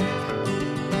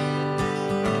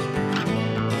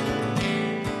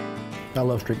 I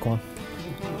love street corn.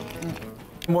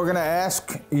 We're going to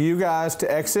ask you guys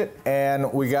to exit,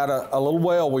 and we got a little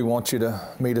well we want you to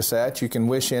meet us at. You can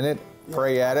wish in it,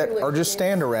 pray at it, or just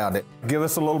stand around it. Give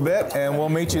us a little bit, and we'll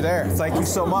meet you there. Thank you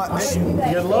so much.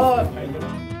 Good luck.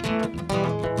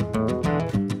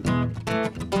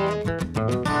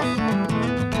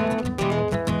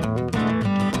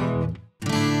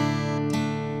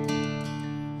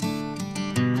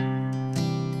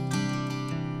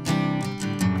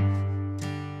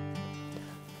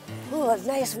 Ooh, a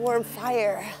nice warm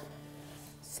fire.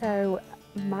 So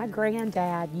my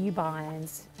granddad,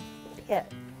 Eubine's pit,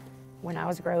 when I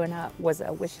was growing up, was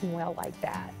a wishing well like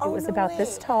that. Oh, it was no about way.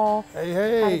 this tall. Hey,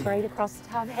 Had hey. a grate across the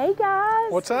top. Hey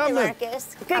guys. What's Hey, happening?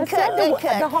 Marcus. I Good said cut, good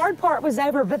cut. the hard part was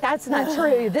over, but that's not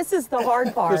true. This is the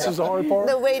hard part. This is the hard part?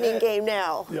 The waiting game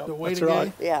now. Yeah, The that's waiting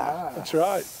right. game? Yeah. That's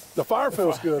right. The fire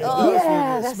feels good. Oh,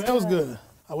 yeah, It that's smells good.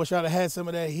 I wish I'd have had some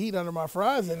of that heat under my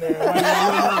fries in there.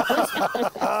 Might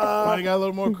have got a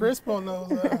little more crisp on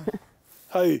those.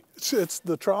 Hey, it's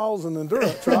the trials and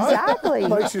endurance, right? Exactly.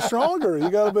 Makes you stronger. You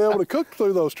got to be able to cook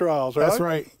through those trials, right? That's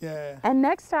right. Yeah. And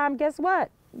next time, guess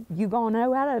what? You gonna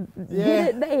know how to Yeah, get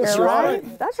it there, that's right?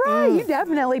 right. That's right. You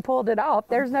definitely pulled it off.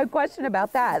 There's no question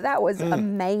about that. That was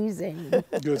amazing.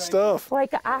 Good stuff.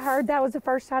 Like I heard that was the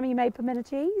first time you made pimento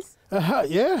cheese.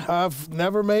 Yeah, I've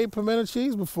never made pimento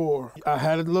cheese before. I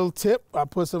had a little tip. I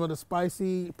put some of the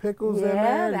spicy pickles in Yeah,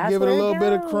 there to that's give it a where it little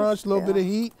bit of goes. crunch, a little bit of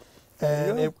heat.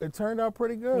 And Yeah. it turned out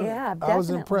pretty good. Yeah, I was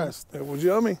definitely. impressed. It was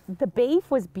yummy. The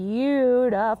beef was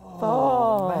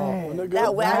beautiful. Wasn't it good? That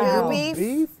Wagyu beef,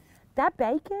 Beef? That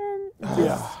bacon.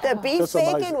 Yeah. the beef That's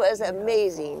bacon amazing. was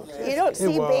amazing. You don't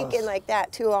see was. bacon like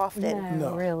that too often.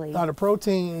 No, really. Now, the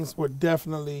proteins were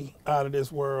definitely out of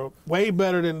this world. Way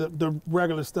better than the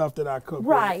regular stuff that I cook with.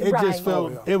 Right, It right. just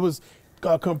felt, it was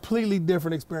a completely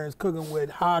different experience cooking with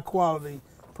high quality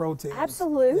proteins.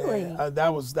 Absolutely. Yeah,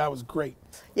 that was great.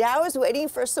 Yeah, I was waiting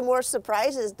for some more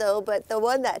surprises though, but the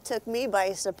one that took me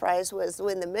by surprise was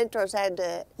when the mentors had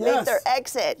to make Yes. their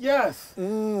exit. Yes.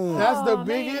 That's the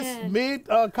biggest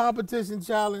mid-competition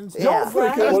challenge. Yeah. I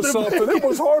think it was something. It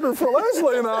was harder for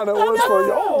Leslie and I than it was for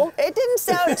y'all. It didn't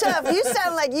sound tough. You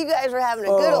sound like you guys were having a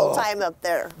good old time up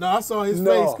there. No, I saw his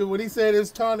No. face because when he said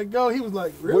it's time to go, he was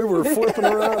like, really? We were flipping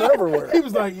around everywhere. He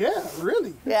was like, yeah,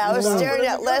 really? Yeah, I was Yeah. staring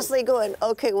at Leslie going,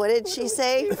 okay, what did she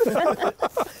say?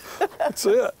 That's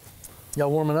it.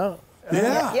 Y'all warming up?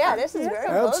 Yeah. Yeah, this is very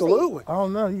cozy. Absolutely. I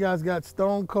don't know. You guys got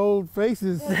stone cold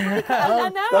faces. I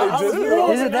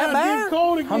know. Is it that bad?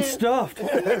 Cold again. I'm stuffed.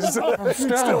 It's I'm still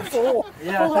stuffed. full.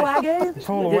 Yeah. Full of Wagyu?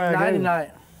 Full of Good Wagyu. night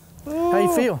tonight. How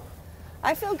you feel?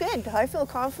 I feel good. I feel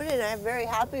confident. I'm very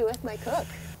happy with my cook.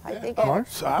 I think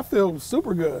I feel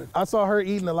super good. I saw her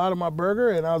eating a lot of my burger,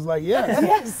 and I was like, yes.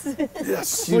 Yes.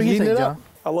 Yes. What do you eating think, it up. John?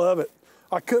 I love it.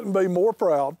 I couldn't be more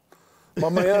proud. My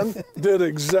man did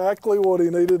exactly what he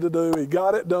needed to do. He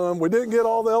got it done. We didn't get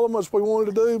all the elements we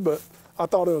wanted to do, but I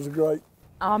thought it was great.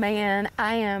 Oh man,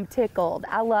 I am tickled.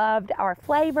 I loved our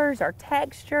flavors, our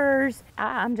textures.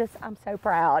 I'm so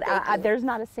proud. There's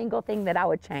not a single thing that I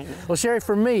would change. Well, Sherri,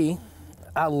 for me,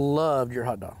 I loved your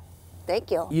hot dog.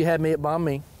 Thank you. You had me at banh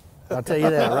mi. I'll tell you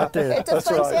that right there. It's a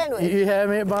fun sandwich. You had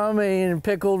me at banh mi and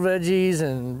pickled veggies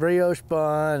and brioche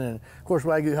bun and of course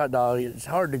Wagyu hot dog. It's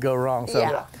hard to go wrong. So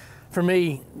Yeah. for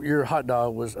me, your hot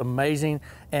dog was amazing.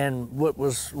 And what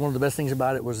was one of the best things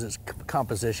about it was its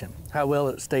composition, how well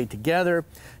it stayed together.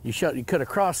 You cut a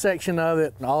cross section of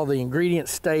it, and all the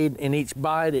ingredients stayed in each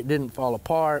bite. It didn't fall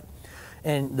apart.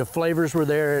 And the flavors were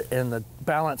there, and the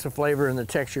balance of flavor and the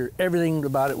texture, everything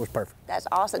about it was perfect. That's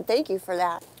awesome. Thank you for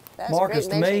that. That's Marcus, a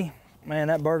to great mention. me, man,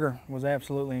 that burger was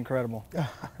absolutely incredible. That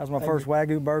was my first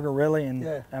Wagyu burger, really,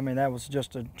 and I mean, that was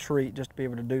just a treat just to be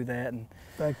able to do that. And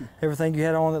Thank you. everything you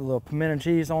had on it, the little pimento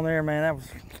cheese on there, man, that was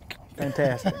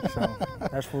fantastic. So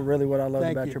that's really what I loved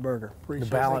Thank about you. your burger. The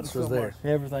balance was there.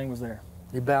 Everything was there.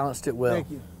 You balanced it well.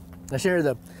 Thank you. Now, Sherri,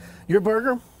 your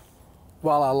burger,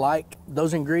 while I like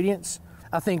those ingredients,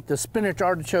 I think the spinach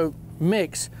artichoke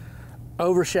mix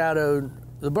overshadowed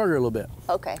the burger a little bit.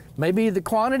 Okay. Maybe the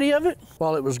quantity of it,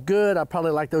 while it was good, I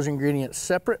probably like those ingredients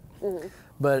separate,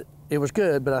 but it was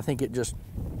good, but I think it just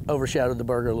overshadowed the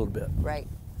burger a little bit. Right.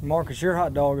 Marcus, your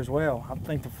hot dog as well. I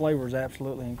think the flavor is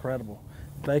absolutely incredible.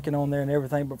 Bacon on there and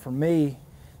everything, but for me,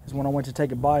 is when I went to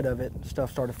take a bite of it,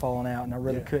 stuff started falling out, and I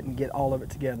really couldn't get all of it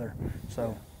together.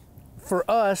 So, for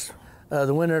us,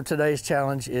 the winner of today's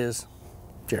challenge is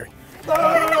Sherri. Oh,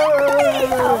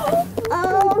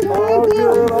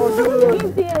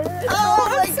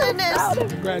 my goodness.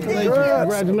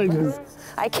 Congratulations.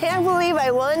 I can't believe I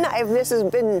won. This has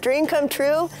been a dream come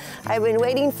true. I've been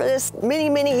waiting for this many,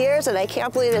 many years, and I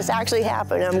can't believe this actually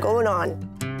happened. I'm going on.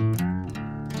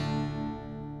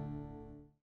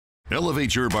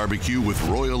 Elevate your barbecue with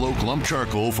Royal Oak Lump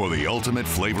Charcoal for the ultimate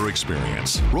flavor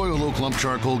experience. Royal Oak Lump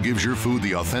Charcoal gives your food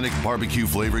the authentic barbecue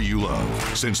flavor you love.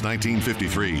 Since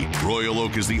 1953, Royal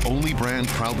Oak is the only brand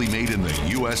proudly made in the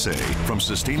USA from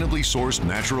sustainably sourced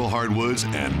natural hardwoods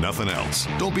and nothing else.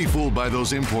 Don't be fooled by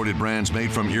those imported brands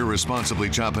made from irresponsibly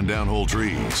chopping down whole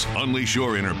trees. Unleash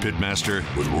your inner pitmaster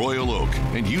with Royal Oak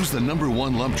and use the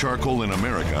 #1 lump charcoal in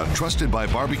America, trusted by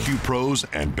barbecue pros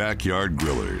and backyard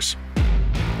grillers.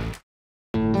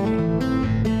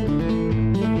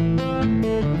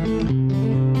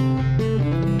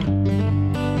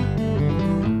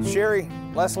 Sherri,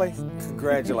 Leslie,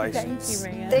 congratulations.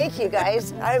 Thank you, man. Thank you,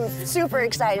 guys. I'm super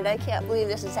excited. I can't believe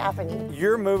this is happening.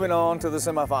 You're moving on to the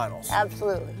semifinals.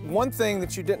 Absolutely. One thing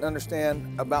that you didn't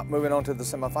understand about moving on to the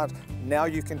semifinals, now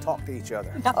you can talk to each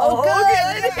other. Oh,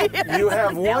 good. You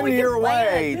have Now 1 we can year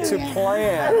way plan. to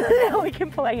plan. Now we can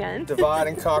plan. Divide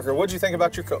and conquer. What'd you think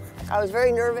about your cook? I was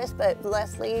very nervous, but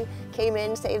Leslie came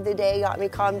in, saved the day, got me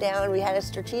calmed down. We had a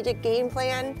strategic game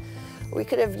plan. We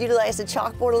could have utilized the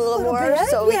chalkboard a little more,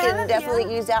 so we can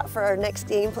definitely use that for our next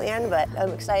game plan, but I'm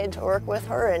excited to work with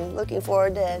her and looking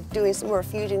forward to doing some more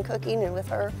fusion cooking and with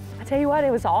her. I tell you what,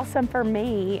 it was awesome for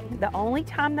me. The only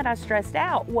time that I stressed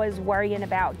out was worrying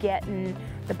about getting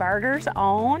the burgers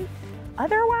on.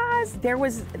 Otherwise, there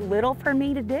was little for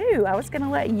me to do. I was gonna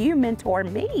let you mentor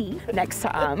me next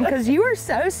time because you were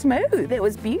so smooth. It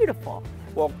was beautiful.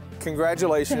 Well,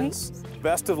 congratulations.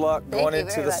 Best of luck going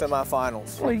into the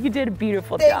semifinals. Well, you did a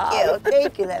beautiful job.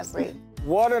 Thank you, Leslie.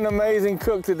 What an amazing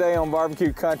cook today on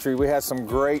Barbecue Country. We had some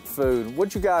great food.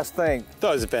 What'd you guys think? I thought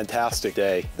it was a fantastic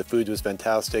day. The food was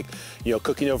fantastic. You know,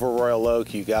 cooking over Royal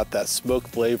Oak, you got that smoke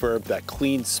flavor, that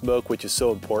clean smoke, which is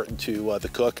so important to the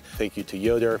cook. Thank you to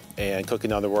Yoder, and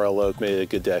cooking on the Royal Oak made it a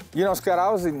good day. You know, Scott, I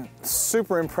was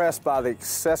super impressed by the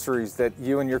accessories that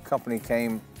you and your company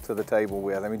came to the table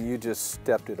with. I mean, you just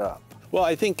stepped it up. Well,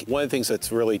 I think one of the things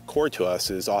that's really core to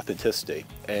us is authenticity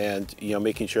and, you know,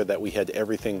 making sure that we had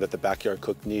everything that the backyard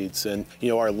cook needs. And, you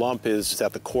know, our lump is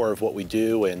at the core of what we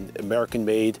do and American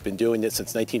made, been doing it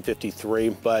since 1953,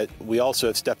 but we also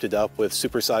have stepped it up with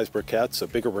supersized briquettes, a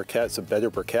bigger briquette, a better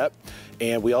briquette.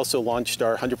 And we also launched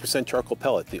our 100% charcoal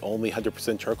pellet, the only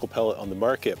 100% charcoal pellet on the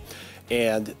market.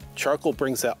 And charcoal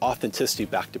brings that authenticity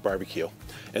back to barbecue.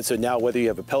 And so now whether you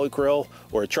have a pellet grill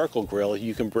or a charcoal grill,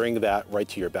 you can bring that right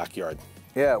to your backyard.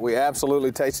 Yeah, we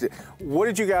absolutely tasted it. What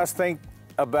did you guys think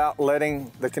about letting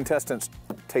the contestants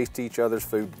taste each other's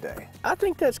food today? I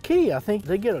think that's key. I think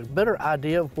they get a better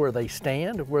idea of where they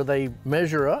stand, where they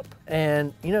measure up,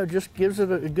 and just gives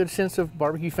it a good sense of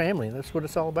barbecue family. That's what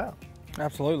it's all about.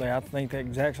 Absolutely. I think the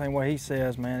exact same way he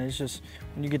says, man. It's just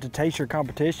when you get to taste your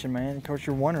competition, man, of course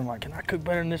you're wondering, like, can I cook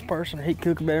better than this person or he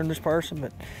cook better than this person?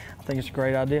 But I think it's a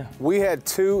great idea. We had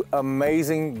two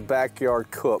amazing backyard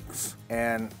cooks,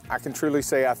 and I can truly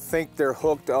say I think they're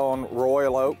hooked on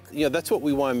Royal Oak. That's what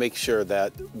we want to make sure,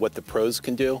 that what the pros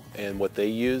can do and what they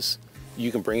use,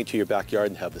 you can bring it to your backyard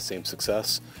and have the same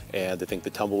success. And I think the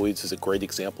Tumbleweeds is a great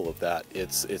example of that.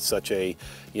 It's such a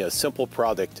simple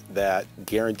product that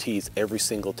guarantees every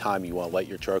single time you want to light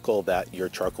your charcoal that your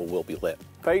charcoal will be lit.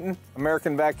 Peyton,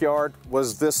 American Backyard,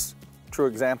 was this a true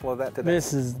example of that today?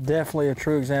 This is definitely a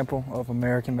true example of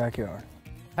American Backyard.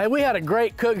 Hey, we had a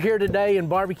great cook here today in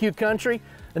barbecue country.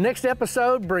 The next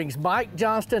episode brings Mike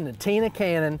Johnston and Tina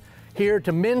Cannon here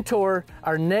to mentor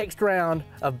our next round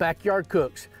of backyard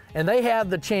cooks. And they have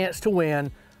the chance to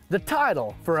win the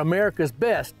title for America's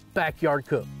Best Backyard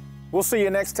Cook. We'll see you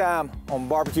next time on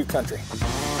Barbecue Country.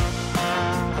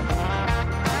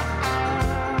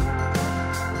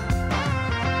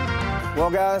 Well,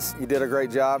 guys, you did a great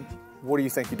job. What do you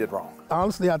think you did wrong?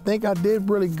 Honestly, I think I did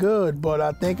really good, but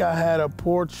I think I had a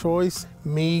poor choice.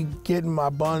 Me getting my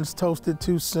buns toasted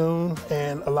too soon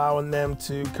and allowing them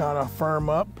to kind of firm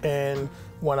up. And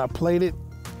when I plated,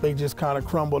 they just kind of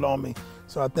crumbled on me.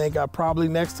 So I think I probably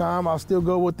next time I'll still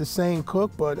go with the same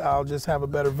cook, but I'll just have a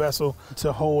better vessel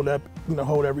to hold up,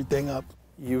 hold everything up.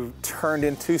 You turned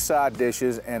in two side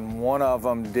dishes and one of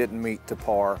them didn't meet to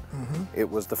par. It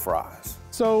was the fries.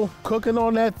 So cooking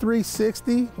on that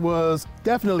 360 was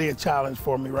definitely a challenge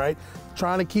for me, right?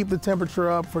 Trying to keep the temperature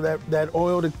up for that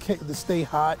oil to stay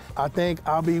hot. I think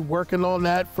I'll be working on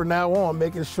that from now on,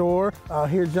 making sure I'll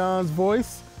hear John's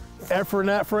voice. Effort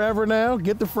not forever now,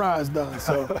 get the fries done.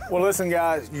 So. Well, listen,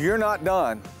 guys, you're not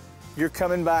done. You're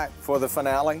coming back for the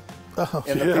finale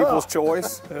in the People's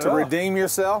Choice to redeem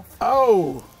yourself.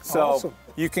 Oh, so awesome.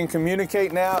 You can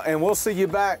communicate now, and we'll see you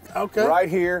back right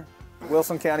here,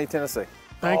 Wilson County, Tennessee.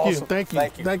 Thank you, thank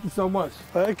you. Thank you so much.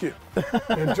 Thank you.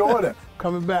 Enjoyed it.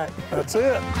 Coming back. That's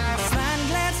it. Sliding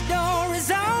glass door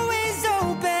is always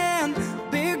open.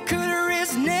 Beer cooler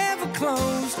is never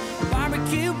closed.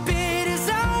 Barbecue pit is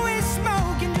always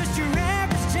smoking. Just your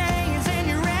average James and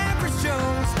your average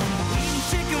Joes. Eating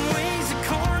chicken wings and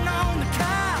corn on the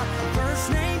cob. First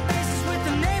name basis with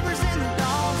the neighbors and the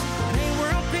dogs. It ain't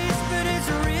world peace, but it's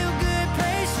a real good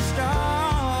place to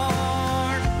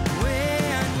start.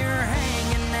 When you're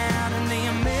hanging out in the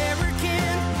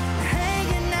American,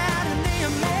 hanging out in the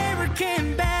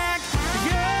American backyard.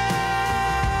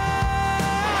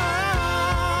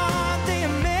 The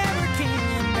American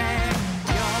backyard.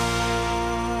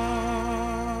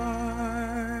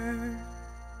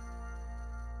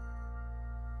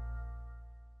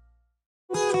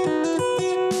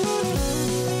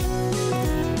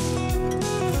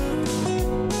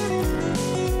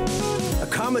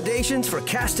 Accommodations for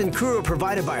cast and crew are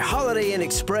provided by Holiday Inn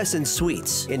Express and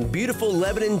Suites in beautiful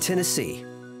Lebanon, Tennessee.